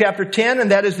 Matthew chapter 10,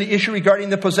 and that is the issue regarding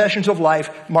the possessions of life,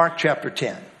 Mark chapter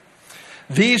 10.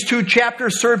 These two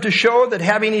chapters serve to show that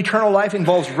having eternal life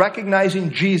involves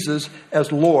recognizing Jesus as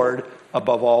Lord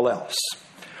above all else.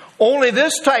 Only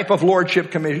this type of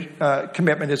lordship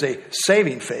commitment is a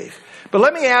saving faith. But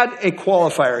let me add a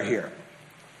qualifier here.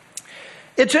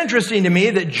 It's interesting to me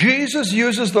that Jesus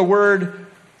uses the word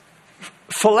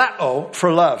phileo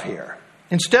for love here,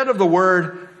 instead of the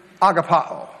word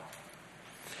agapao,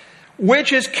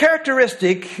 which is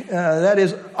characteristic, that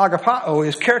is, agapao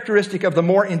is characteristic of the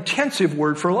more intensive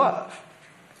word for love.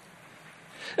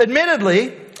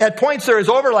 Admittedly, at points there is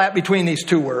overlap between these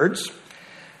two words,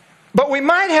 but we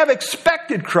might have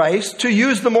expected Christ to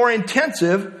use the more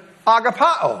intensive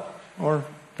agapao, or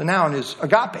the noun is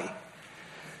agape,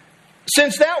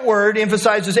 since that word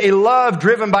emphasizes a love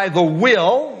driven by the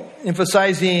will,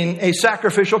 emphasizing a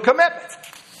sacrificial commitment.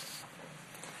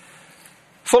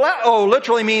 Phileo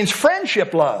literally means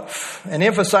friendship love and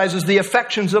emphasizes the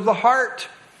affections of the heart.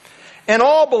 And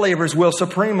all believers will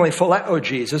supremely phileo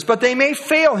Jesus, but they may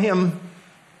fail him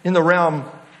in the realm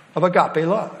of agape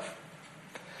love.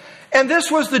 And this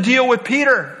was the deal with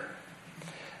Peter.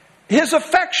 His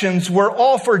affections were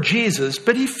all for Jesus,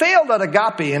 but he failed at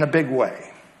agape in a big way.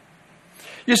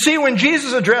 You see, when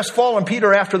Jesus addressed fallen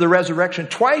Peter after the resurrection,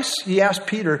 twice he asked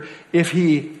Peter if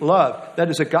he loved, that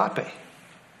is agape.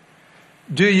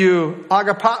 Do you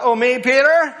agapao me,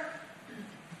 Peter?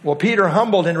 Well, Peter,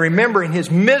 humbled and remembering his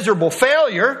miserable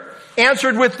failure,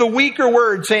 answered with the weaker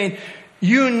word, saying,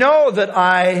 you know that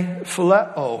I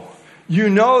phileo. You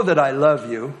know that I love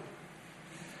you.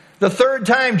 The third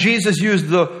time, Jesus used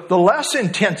the less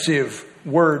intensive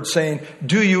word, saying,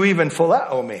 do you even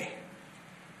phileo me?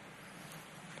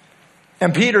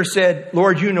 And Peter said,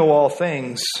 Lord, you know all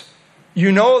things.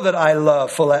 You know that I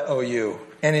love phileo you.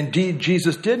 And indeed,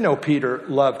 Jesus did know Peter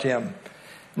loved him.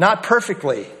 Not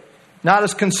perfectly, not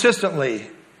as consistently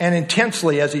and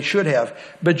intensely as he should have.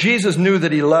 But Jesus knew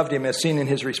that he loved him, as seen in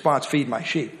his response, feed my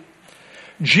sheep.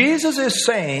 Jesus is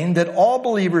saying that all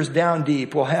believers down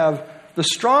deep will have the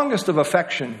strongest of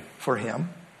affection for him.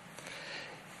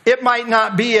 It might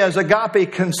not be as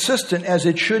agape consistent as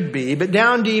it should be, but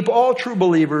down deep, all true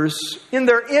believers, in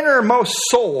their innermost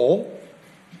soul,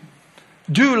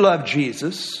 do love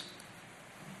Jesus.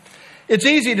 It's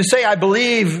easy to say, I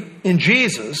believe in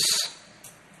Jesus,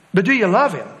 but do you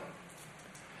love him?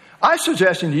 I'm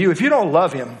suggesting to you, if you don't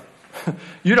love him,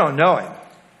 you don't know him.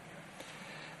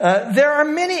 There are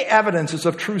many evidences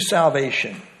of true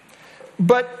salvation,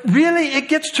 but really it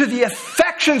gets to the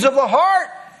affections of the heart.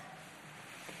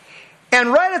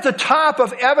 And right at the top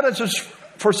of evidences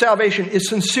for salvation is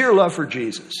sincere love for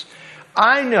Jesus.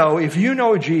 I know if you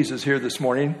know Jesus here this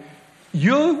morning,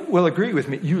 you will agree with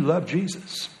me, you love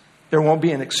Jesus. There won't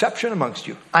be an exception amongst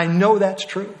you. I know that's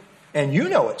true. And you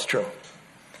know it's true.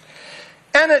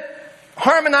 And it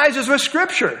harmonizes with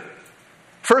Scripture.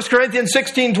 1 Corinthians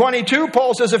 16:22,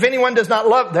 Paul says, if anyone does not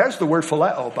love, there's the word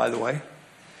phileo, by the way.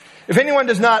 If anyone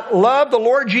does not love the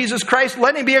Lord Jesus Christ,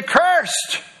 let him be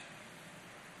accursed.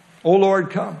 O Lord,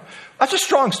 come. That's a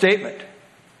strong statement.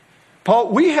 Paul,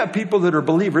 we have people that are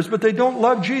believers, but they don't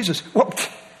love Jesus. Well,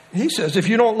 he says, if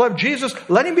you don't love Jesus,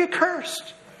 let him be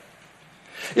accursed.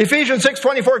 Ephesians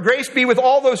 6:24, grace be with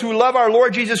all those who love our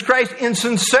Lord Jesus Christ in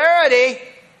sincerity.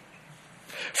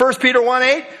 1 Peter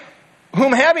 1:8,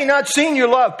 whom having not seen you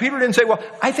love. Peter didn't say, well,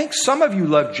 I think some of you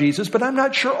love Jesus, but I'm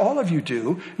not sure all of you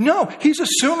do. No, he's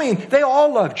assuming they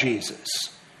all love Jesus.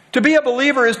 To be a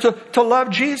believer is to love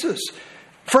Jesus.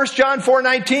 1 John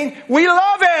 4:19, we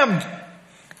love him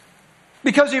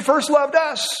because he first loved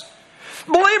us.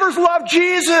 Believers love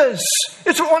Jesus.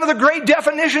 It's one of the great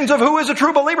definitions of who is a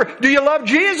true believer. Do you love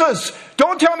Jesus?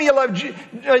 Don't tell me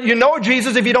you know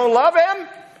Jesus if you don't love him.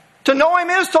 To know him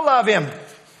is to love him.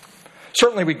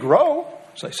 Certainly we grow.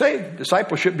 As I say,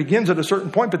 discipleship begins at a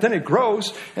certain point, but then it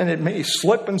grows, and it may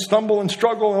slip and stumble and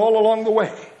struggle all along the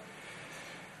way.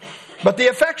 But the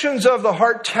affections of the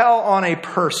heart tell on a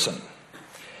person.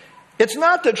 It's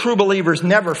not that true believers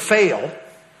never fail.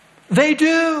 They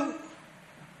do.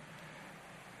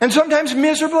 And sometimes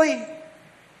miserably.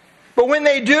 But when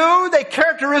they do, they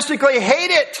characteristically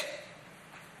hate it.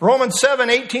 Romans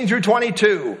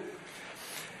 7:18-22.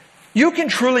 You can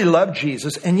truly love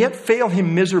Jesus and yet fail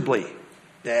him miserably.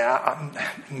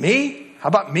 Me? How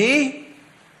about me?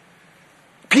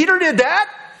 Peter did that.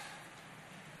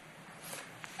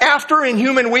 After, in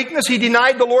human weakness, he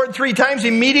denied the Lord 3 times.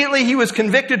 Immediately he was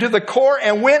convicted to the core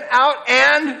and went out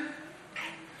and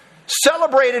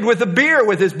celebrated with a beer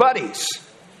with his buddies.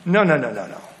 No.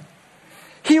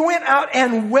 He went out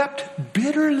and wept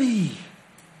bitterly.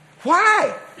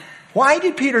 Why? Why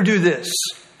did Peter do this?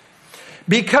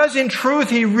 Because in truth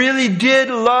he really did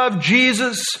love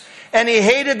Jesus and he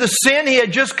hated the sin he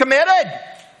had just committed.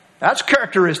 That's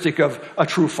characteristic of a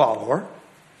true follower.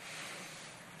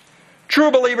 True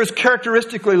believers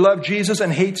characteristically love Jesus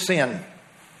and hate sin.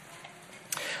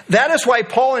 That is why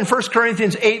Paul in 1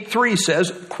 Corinthians 8:3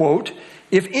 says, quote,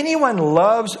 "If anyone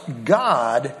loves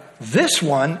God, this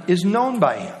one is known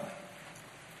by him."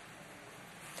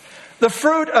 The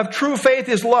fruit of true faith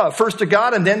is love, first to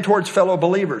God and then towards fellow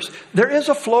believers. There is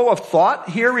a flow of thought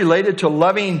here related to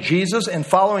loving Jesus and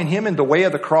following him in the way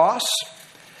of the cross.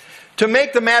 To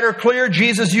make the matter clear,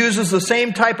 Jesus uses the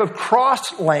same type of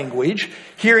cross language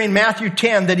here in Matthew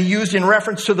 10 that he used in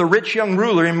reference to the rich young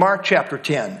ruler in Mark chapter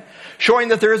 10, showing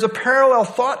that there is a parallel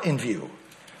thought in view.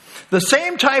 The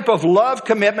same type of love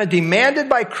commitment demanded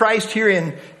by Christ here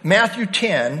in Matthew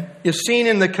 10 is seen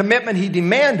in the commitment he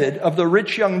demanded of the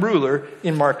rich young ruler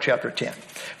in Mark chapter 10.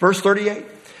 Verse 38,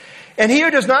 "And he who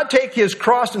does not take his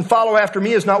cross and follow after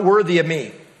me is not worthy of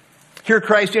me." Here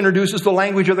Christ introduces the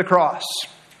language of the cross.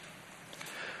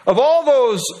 Of all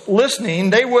those listening,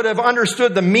 they would have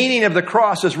understood the meaning of the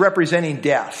cross as representing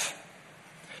death.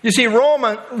 You see,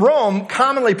 Rome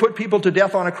commonly put people to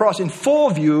death on a cross in full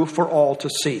view for all to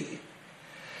see.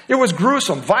 It was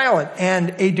gruesome, violent,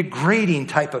 and a degrading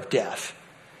type of death.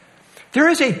 There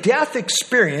is a death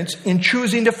experience in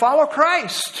choosing to follow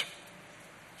Christ.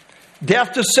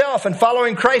 Death to self and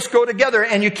following Christ go together,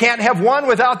 and you can't have one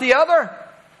without the other.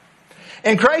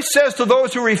 And Christ says to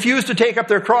those who refuse to take up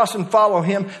their cross and follow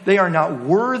him, they are not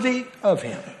worthy of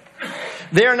him.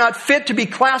 They are not fit to be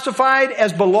classified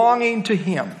as belonging to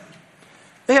him.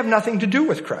 They have nothing to do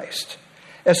with Christ.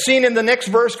 As seen in the next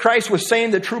verse, Christ was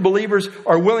saying that true believers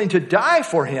are willing to die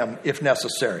for him if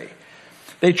necessary.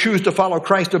 They choose to follow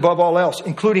Christ above all else,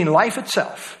 including life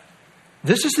itself.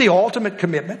 This is the ultimate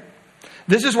commitment.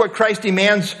 This is what Christ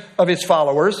demands of his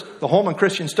followers. The Holman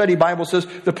Christian Study Bible says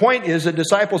the point is that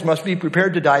disciples must be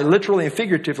prepared to die literally and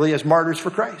figuratively as martyrs for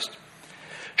Christ.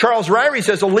 Charles Ryrie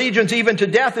says allegiance even to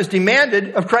death is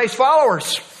demanded of Christ's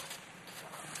followers.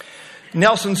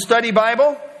 Nelson's Study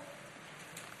Bible,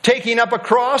 taking up a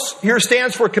cross here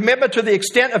stands for commitment to the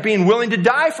extent of being willing to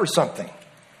die for something.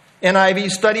 NIV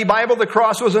Study Bible, the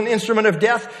cross was an instrument of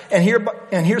death, and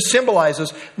here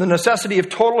symbolizes the necessity of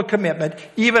total commitment,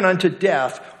 even unto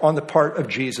death, on the part of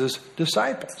Jesus'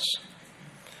 disciples.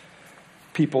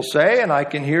 People say, and I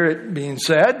can hear it being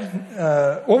said,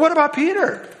 well, what about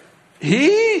Peter?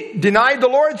 He denied the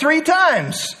Lord 3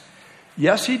 times.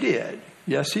 Yes, he did.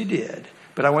 Yes, he did.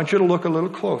 But I want you to look a little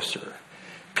closer.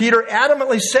 Peter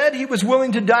adamantly said he was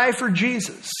willing to die for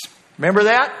Jesus. Remember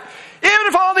that? Even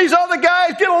if all these other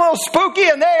guys get a little spooky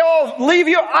and they all leave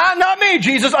you, not me,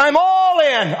 Jesus, I'm all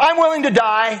in. I'm willing to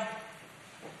die.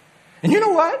 And you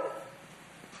know what?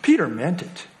 Peter meant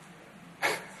it.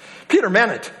 Peter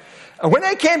meant it. When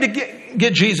they came to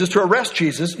get Jesus, to arrest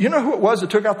Jesus, you know who it was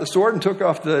that took out the sword and took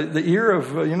off the ear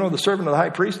of, the servant of the high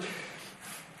priest?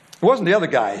 It wasn't the other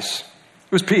guys.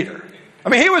 It was Peter. I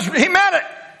mean, he meant it.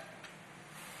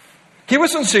 He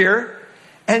was sincere.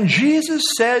 And Jesus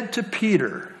said to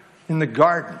Peter in the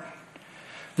garden,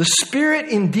 the spirit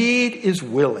indeed is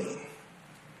willing,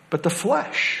 but the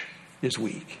flesh is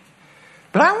weak.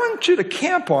 But I want you to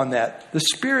camp on that. The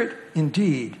spirit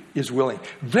indeed is willing.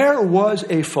 There was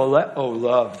a phileo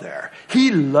love there.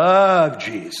 He loved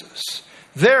Jesus.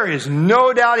 There is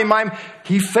no doubt in my mind.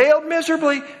 He failed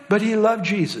miserably, but he loved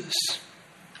Jesus.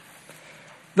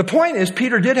 The point is,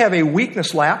 Peter did have a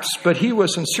weakness lapse, but he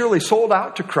was sincerely sold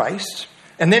out to Christ.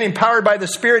 And then empowered by the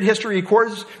Spirit, history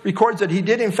records that he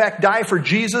did in fact die for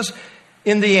Jesus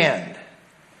in the end.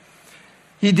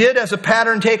 He did, as a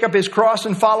pattern, take up his cross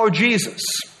and follow Jesus.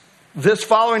 This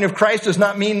following of Christ does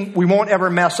not mean we won't ever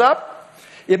mess up.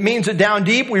 It means that down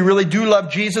deep we really do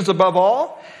love Jesus above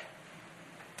all,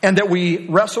 and that we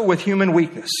wrestle with human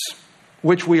weakness,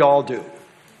 which we all do.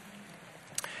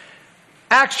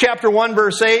 Acts chapter 1,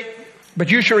 verse 8, but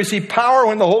you shall receive power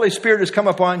when the Holy Spirit has come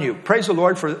upon you. Praise the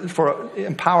Lord for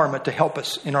empowerment to help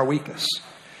us in our weakness.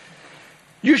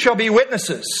 You shall be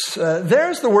witnesses.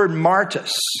 There's the word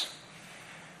martyrs.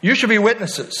 You shall be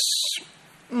witnesses,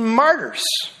 martyrs,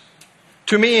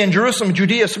 to me in Jerusalem,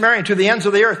 Judea, Samaria, and to the ends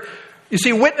of the earth. You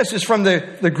see, witness is from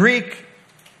the Greek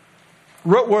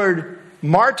root word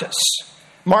martyrs.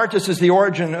 Martyrs is the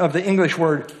origin of the English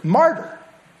word martyr.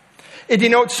 It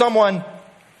denotes someone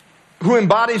who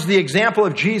embodies the example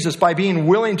of Jesus by being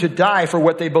willing to die for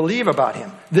what they believe about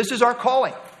him. This is our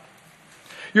calling.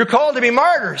 You're called to be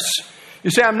martyrs.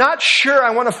 You say, I'm not sure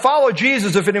I want to follow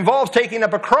Jesus if it involves taking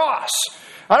up a cross.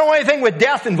 I don't want anything with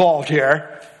death involved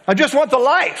here. I just want the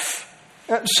life.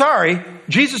 Sorry,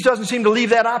 Jesus doesn't seem to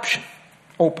leave that option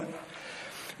open.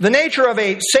 The nature of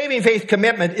a saving faith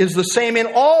commitment is the same in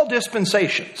all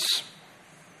dispensations.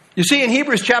 You see, in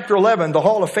Hebrews chapter 11, the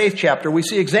Hall of Faith chapter, we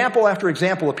see example after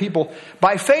example of people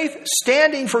by faith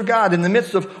standing for God in the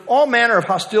midst of all manner of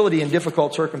hostility and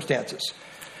difficult circumstances.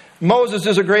 Moses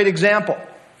is a great example.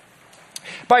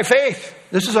 By faith,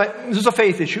 this is a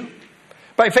faith issue.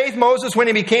 By faith, Moses, when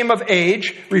he became of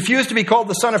age, refused to be called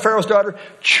the son of Pharaoh's daughter,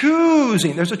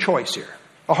 choosing, there's a choice here,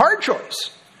 a hard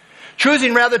choice,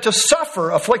 choosing rather to suffer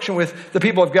affliction with the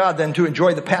people of God than to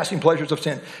enjoy the passing pleasures of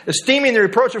sin, esteeming the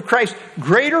reproach of Christ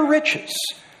greater riches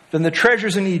than the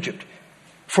treasures in Egypt,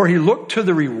 for he looked to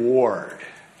the reward.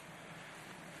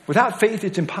 Without faith,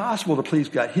 it's impossible to please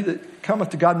God. He that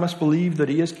cometh to God must believe that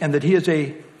he is, and that he is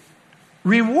a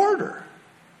rewarder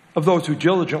of those who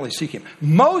diligently seek him.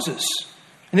 Moses,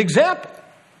 an example.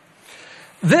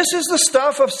 This is the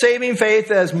stuff of saving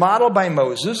faith as modeled by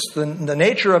Moses. The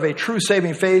nature of a true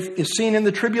saving faith is seen in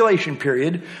the tribulation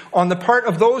period on the part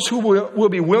of those who will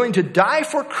be willing to die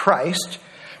for Christ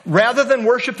rather than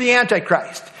worship the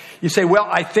Antichrist. You say, well,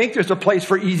 I think there's a place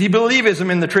for easy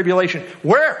believism in the tribulation.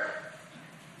 Where?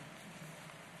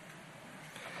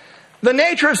 The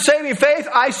nature of saving faith,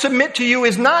 I submit to you,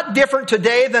 is not different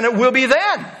today than it will be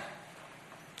then.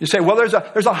 You say, well, there's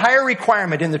a higher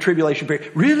requirement in the tribulation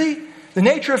period. Really? The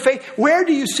nature of faith? Where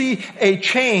do you see a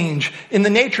change in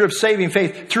the nature of saving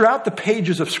faith throughout the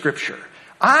pages of Scripture?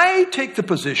 I take the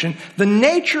position the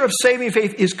nature of saving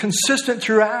faith is consistent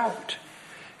throughout.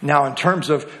 Now, in terms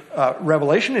of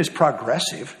revelation, is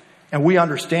progressive. And we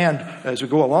understand as we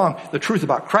go along, the truth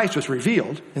about Christ was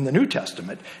revealed in the New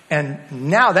Testament. And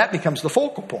now that becomes the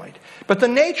focal point. But the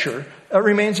nature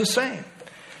remains the same.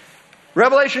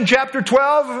 Revelation chapter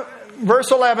 12,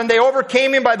 verse 11, they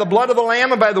overcame him by the blood of the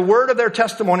Lamb and by the word of their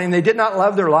testimony, and they did not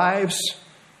love their lives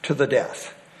to the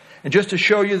death. And just to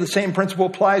show you the same principle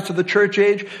applies to the church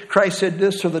age, Christ said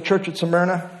this to the church at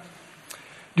Smyrna: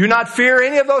 do not fear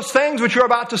any of those things which you're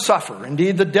about to suffer.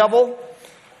 Indeed, the devil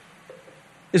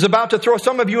is about to throw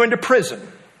some of you into prison,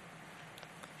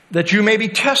 that you may be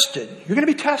tested. You're going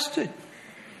to be tested.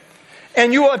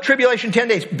 And you will have tribulation 10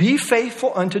 days. Be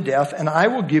faithful unto death, and I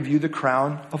will give you the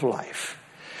crown of life.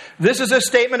 This is a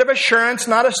statement of assurance,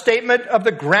 not a statement of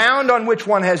the ground on which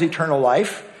one has eternal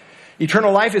life.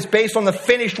 Eternal life is based on the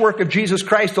finished work of Jesus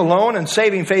Christ alone and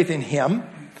saving faith in him.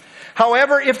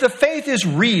 However, if the faith is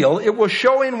real, it will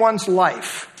show in one's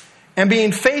life. And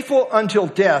being faithful until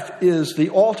death is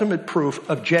the ultimate proof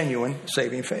of genuine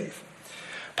saving faith.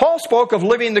 Paul spoke of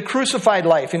living the crucified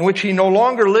life in which he no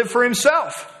longer lived for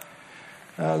himself.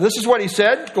 This is what he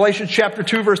said, Galatians chapter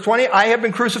 2, verse 20. I have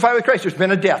been crucified with Christ. There's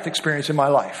been a death experience in my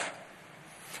life.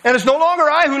 And it's no longer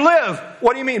I who live.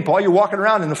 What do you mean, Paul? You're walking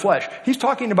around in the flesh. He's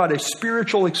talking about a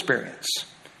spiritual experience.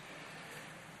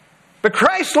 But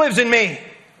Christ lives in me.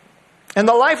 And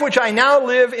the life which I now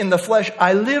live in the flesh,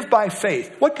 I live by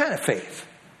faith. What kind of faith?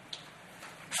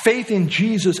 Faith in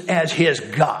Jesus as his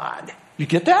God. You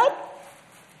get that?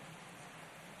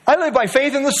 I live by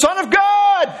faith in the Son of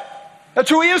God. That's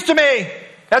who he is to me.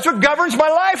 That's what governs my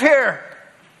life here.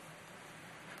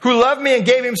 Who loved me and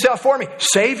gave himself for me.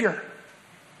 Savior.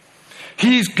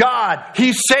 He's God.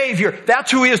 He's Savior.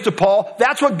 That's who he is to Paul.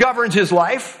 That's what governs his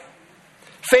life.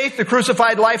 Faith, the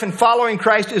crucified life, and following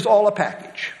Christ is all a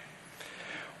package.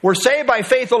 We're saved by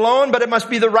faith alone, but it must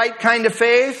be the right kind of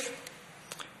faith.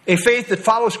 A faith that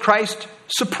follows Christ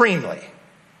supremely.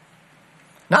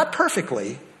 Not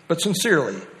perfectly, but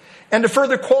sincerely. And to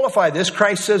further qualify this,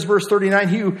 Christ says, verse 39,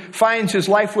 he who finds his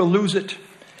life will lose it.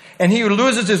 And he who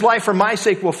loses his life for my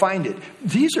sake will find it.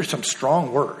 These are some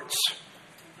strong words.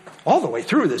 All the way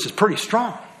through this is pretty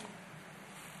strong.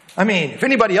 I mean, if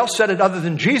anybody else said it other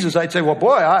than Jesus, I'd say, well,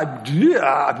 boy,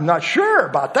 I'm not sure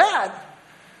about that.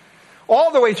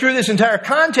 All the way through this entire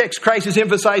context, Christ is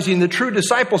emphasizing the true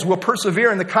disciples will persevere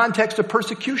in the context of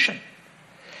persecution.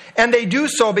 And they do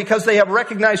so because they have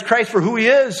recognized Christ for who he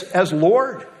is as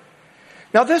Lord.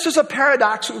 Now, this is a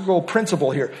paradoxical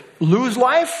principle here. Lose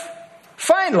life,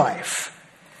 find life.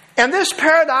 And this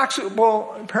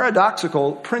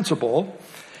paradoxical principle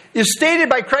is stated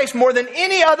by Christ more than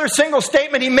any other single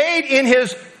statement he made in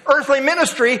his earthly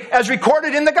ministry as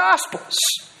recorded in the Gospels.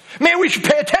 Maybe we should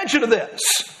pay attention to this.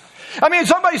 I mean,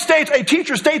 a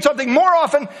teacher states something more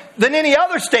often than any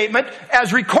other statement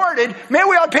as recorded. Maybe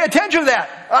we ought to pay attention to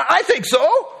that. I think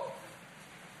so.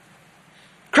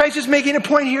 Christ is making a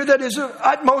point here that is of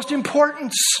utmost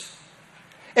importance.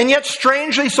 And yet,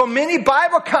 strangely, so many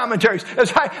Bible commentaries,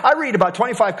 as I read about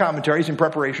 25 commentaries in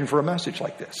preparation for a message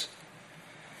like this.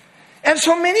 And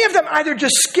so many of them either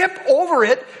just skip over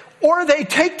it or they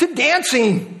take to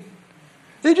dancing.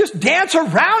 They just dance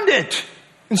around it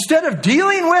instead of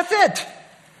dealing with it.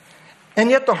 And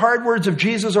yet the hard words of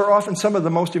Jesus are often some of the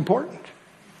most important.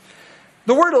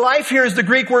 The word life here is the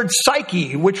Greek word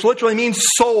psyche, which literally means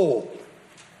soul.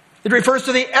 It refers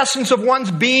to the essence of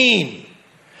one's being.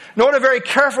 Note very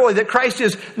carefully that Christ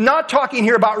is not talking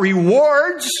here about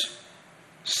rewards.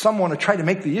 Some want to try to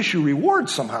make the issue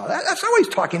rewards somehow. That's not what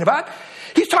he's talking about.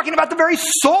 He's talking about the very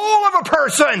soul of a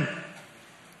person.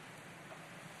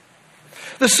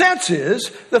 The sense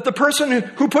is that the person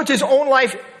who puts his own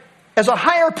life as a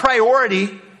higher priority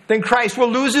than Christ will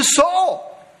lose his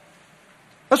soul.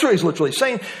 That's what he's literally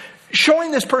saying.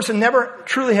 Showing this person never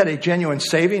truly had a genuine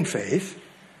saving faith.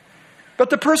 But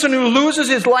the person who loses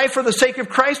his life for the sake of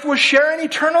Christ will share an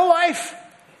eternal life.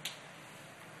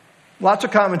 Lots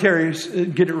of commentaries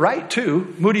get it right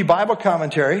too. Moody Bible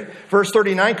Commentary, verse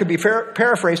 39 could be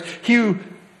paraphrased.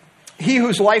 He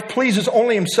whose life pleases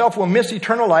only himself will miss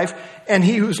eternal life, and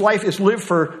he whose life is lived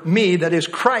for me, that is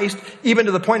Christ, even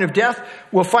to the point of death,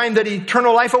 will find that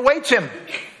eternal life awaits him.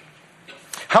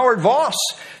 Howard Voss,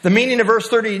 the meaning of verse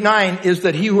 39 is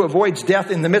that he who avoids death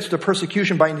in the midst of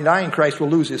persecution by denying Christ will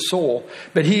lose his soul.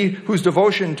 But he whose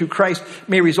devotion to Christ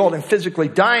may result in physically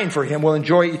dying for him will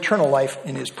enjoy eternal life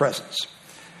in his presence.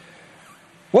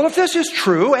 Well, if this is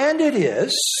true, and it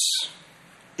is,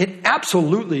 it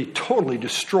absolutely, totally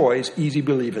destroys easy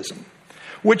believism,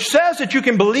 which says that you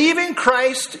can believe in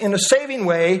Christ in a saving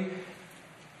way,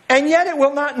 and yet it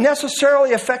will not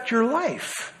necessarily affect your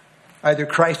life. Either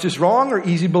Christ is wrong or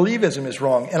easy believism is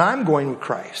wrong, and I'm going with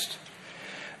Christ.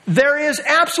 There is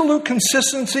absolute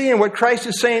consistency in what Christ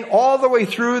is saying all the way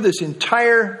through this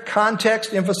entire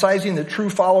context, emphasizing that true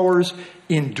followers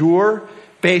endure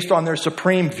based on their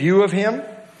supreme view of him.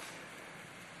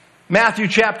 Matthew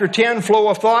chapter 10, flow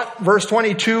of thought, verse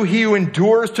 22, he who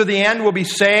endures to the end will be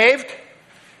saved.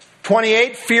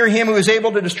 28, fear him who is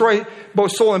able to destroy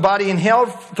both soul and body in hell.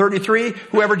 33,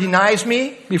 whoever denies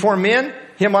me before men,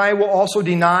 him I will also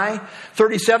deny.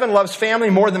 37, loves family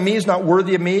more than me, is not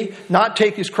worthy of me. Not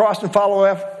take his cross and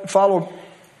follow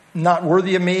not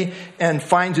worthy of me, and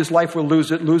finds his life will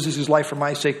lose it, loses his life for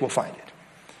my sake will find it.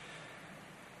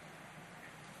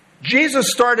 Jesus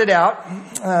started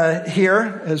out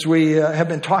here, as we have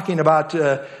been talking about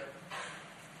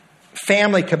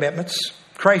family commitments.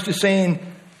 Christ is saying,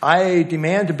 I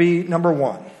demand to be number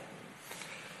one.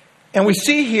 And we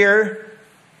see here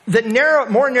that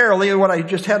more narrowly than what I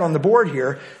just had on the board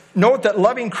here, note that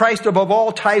loving Christ above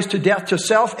all ties to death to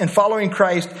self, and following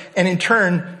Christ, and in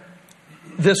turn,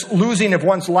 this losing of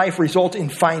one's life results in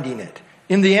finding it.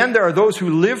 In the end, there are those who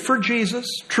live for Jesus,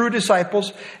 true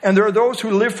disciples, and there are those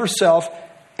who live for self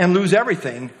and lose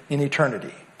everything in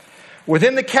eternity.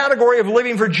 Within the category of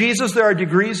living for Jesus, there are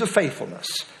degrees of faithfulness,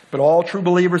 but all true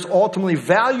believers ultimately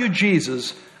value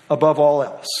Jesus above all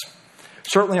else,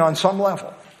 certainly on some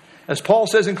level. As Paul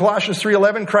says in Colossians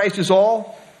 3:11, Christ is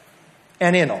all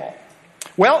and in all.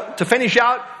 Well, to finish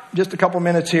out, just a couple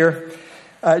minutes here,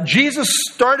 Jesus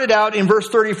started out in verse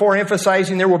 34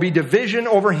 emphasizing there will be division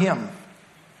over him,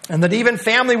 and that even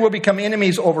family will become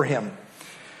enemies over him.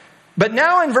 But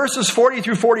now in verses 40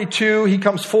 through 42, he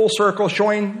comes full circle,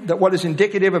 showing that what is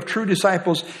indicative of true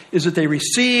disciples is that they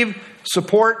receive,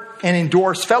 support, and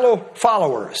endorse fellow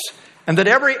followers, and that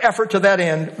every effort to that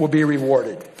end will be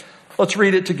rewarded. Let's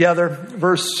read it together.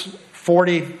 Verse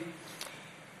 40.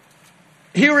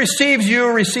 He who receives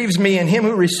you receives me, and him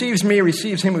who receives me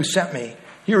receives him who sent me.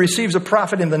 He who receives a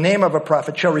prophet in the name of a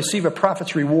prophet shall receive a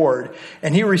prophet's reward.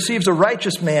 And he who receives a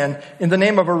righteous man in the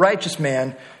name of a righteous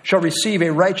man shall receive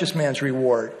a righteous man's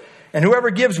reward. And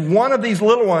whoever gives one of these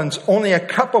little ones only a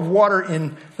cup of water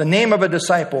in the name of a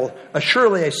disciple,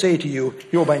 assuredly I say to you,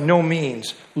 he will by no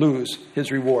means lose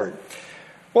his reward.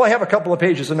 Well, I have a couple of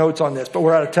pages of notes on this, but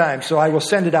we're out of time, so I will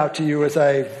send it out to you as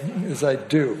I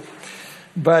do.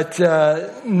 But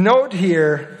note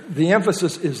here, the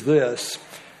emphasis is this.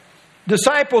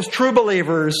 Disciples, true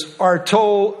believers, are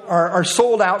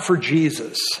sold out for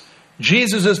Jesus.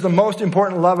 Jesus is the most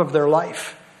important love of their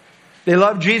life. They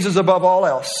love Jesus above all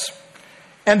else.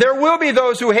 And there will be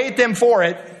those who hate them for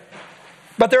it,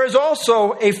 but there is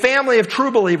also a family of true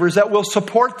believers that will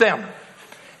support them.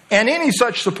 And any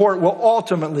such support will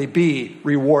ultimately be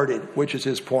rewarded, which is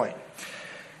his point.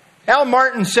 Al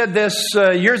Martin said this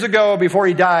years ago before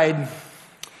he died.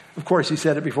 Of course, he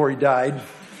said it before he died.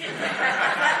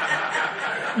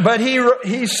 But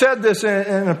he said this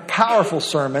in a powerful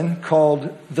sermon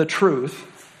called The Truth.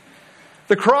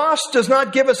 The cross does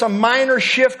not give us a minor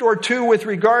shift or two with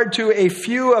regard to a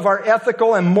few of our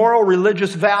ethical and moral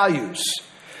religious values.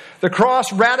 The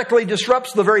cross radically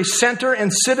disrupts the very center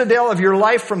and citadel of your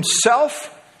life from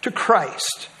self to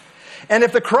Christ. And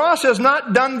if the cross has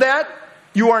not done that,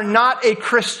 you are not a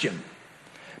Christian.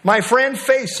 My friend,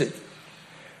 face it.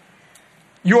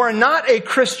 You are not a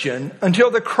Christian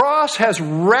until the cross has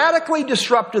radically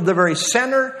disrupted the very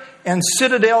center and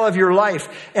citadel of your life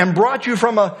and brought you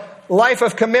from a life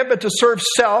of commitment to serve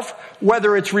self,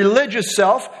 whether it's religious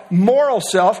self, moral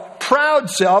self, proud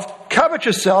self,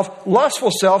 covetous self,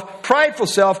 lustful self, prideful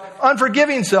self,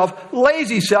 unforgiving self,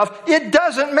 lazy self. It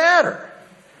doesn't matter.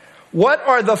 What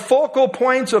are the focal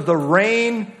points of the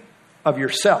reign of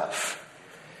yourself?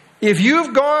 If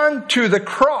you've gone to the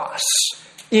cross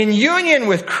in union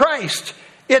with Christ,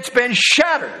 it's been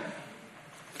shattered.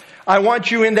 I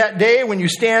want you in that day when you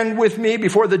stand with me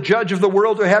before the judge of the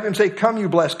world to have him say, "Come you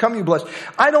blessed, come you blessed."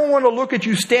 I don't want to look at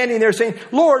you standing there saying,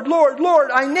 "Lord, Lord, Lord,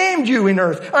 I named you in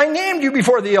earth. I named you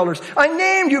before the elders. I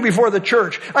named you before the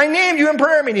church. I named you in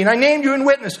prayer meeting. I named you in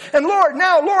witness. And Lord,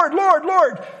 now, Lord, Lord,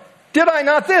 Lord, did I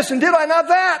not this and did I not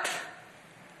that?"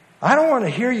 I don't want to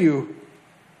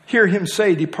hear him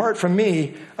say, "Depart from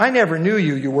me. I never knew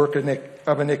you, you work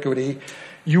of iniquity."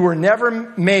 You were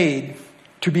never made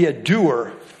to be a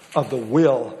doer of the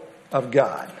will of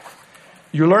God.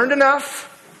 You learned enough.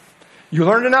 You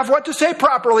learned enough what to say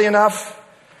properly enough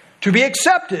to be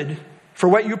accepted for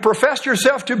what you professed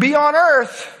yourself to be on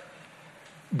earth.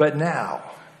 But now,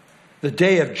 the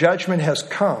day of judgment has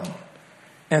come,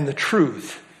 and the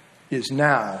truth is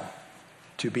now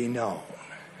to be known.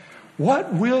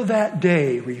 What will that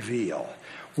day reveal?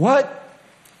 What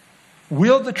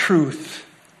will the truth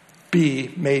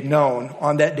be made known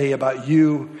on that day about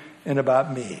you and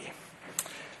about me?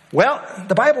 Well,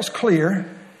 the Bible's clear.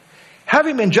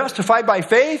 Having been justified by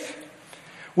faith,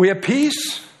 we have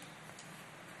peace.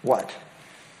 What?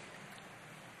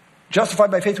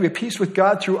 Justified by faith, we have peace with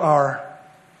God through our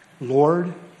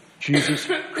Lord Jesus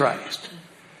Christ.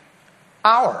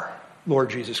 Our Lord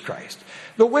Jesus Christ.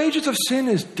 The wages of sin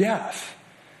is death,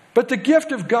 but the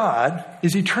gift of God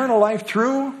is eternal life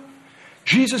through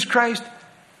Jesus Christ,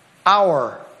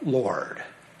 our Lord.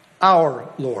 Our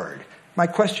Lord. My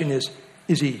question is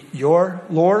he your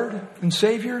Lord and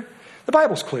Savior? The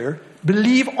Bible's clear.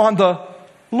 Believe on the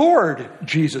Lord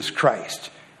Jesus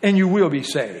Christ, and you will be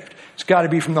saved. It's got to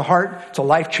be from the heart. It's a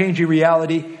life-changing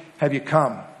reality. Have you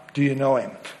come? Do you know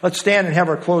him? Let's stand and have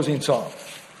our closing song.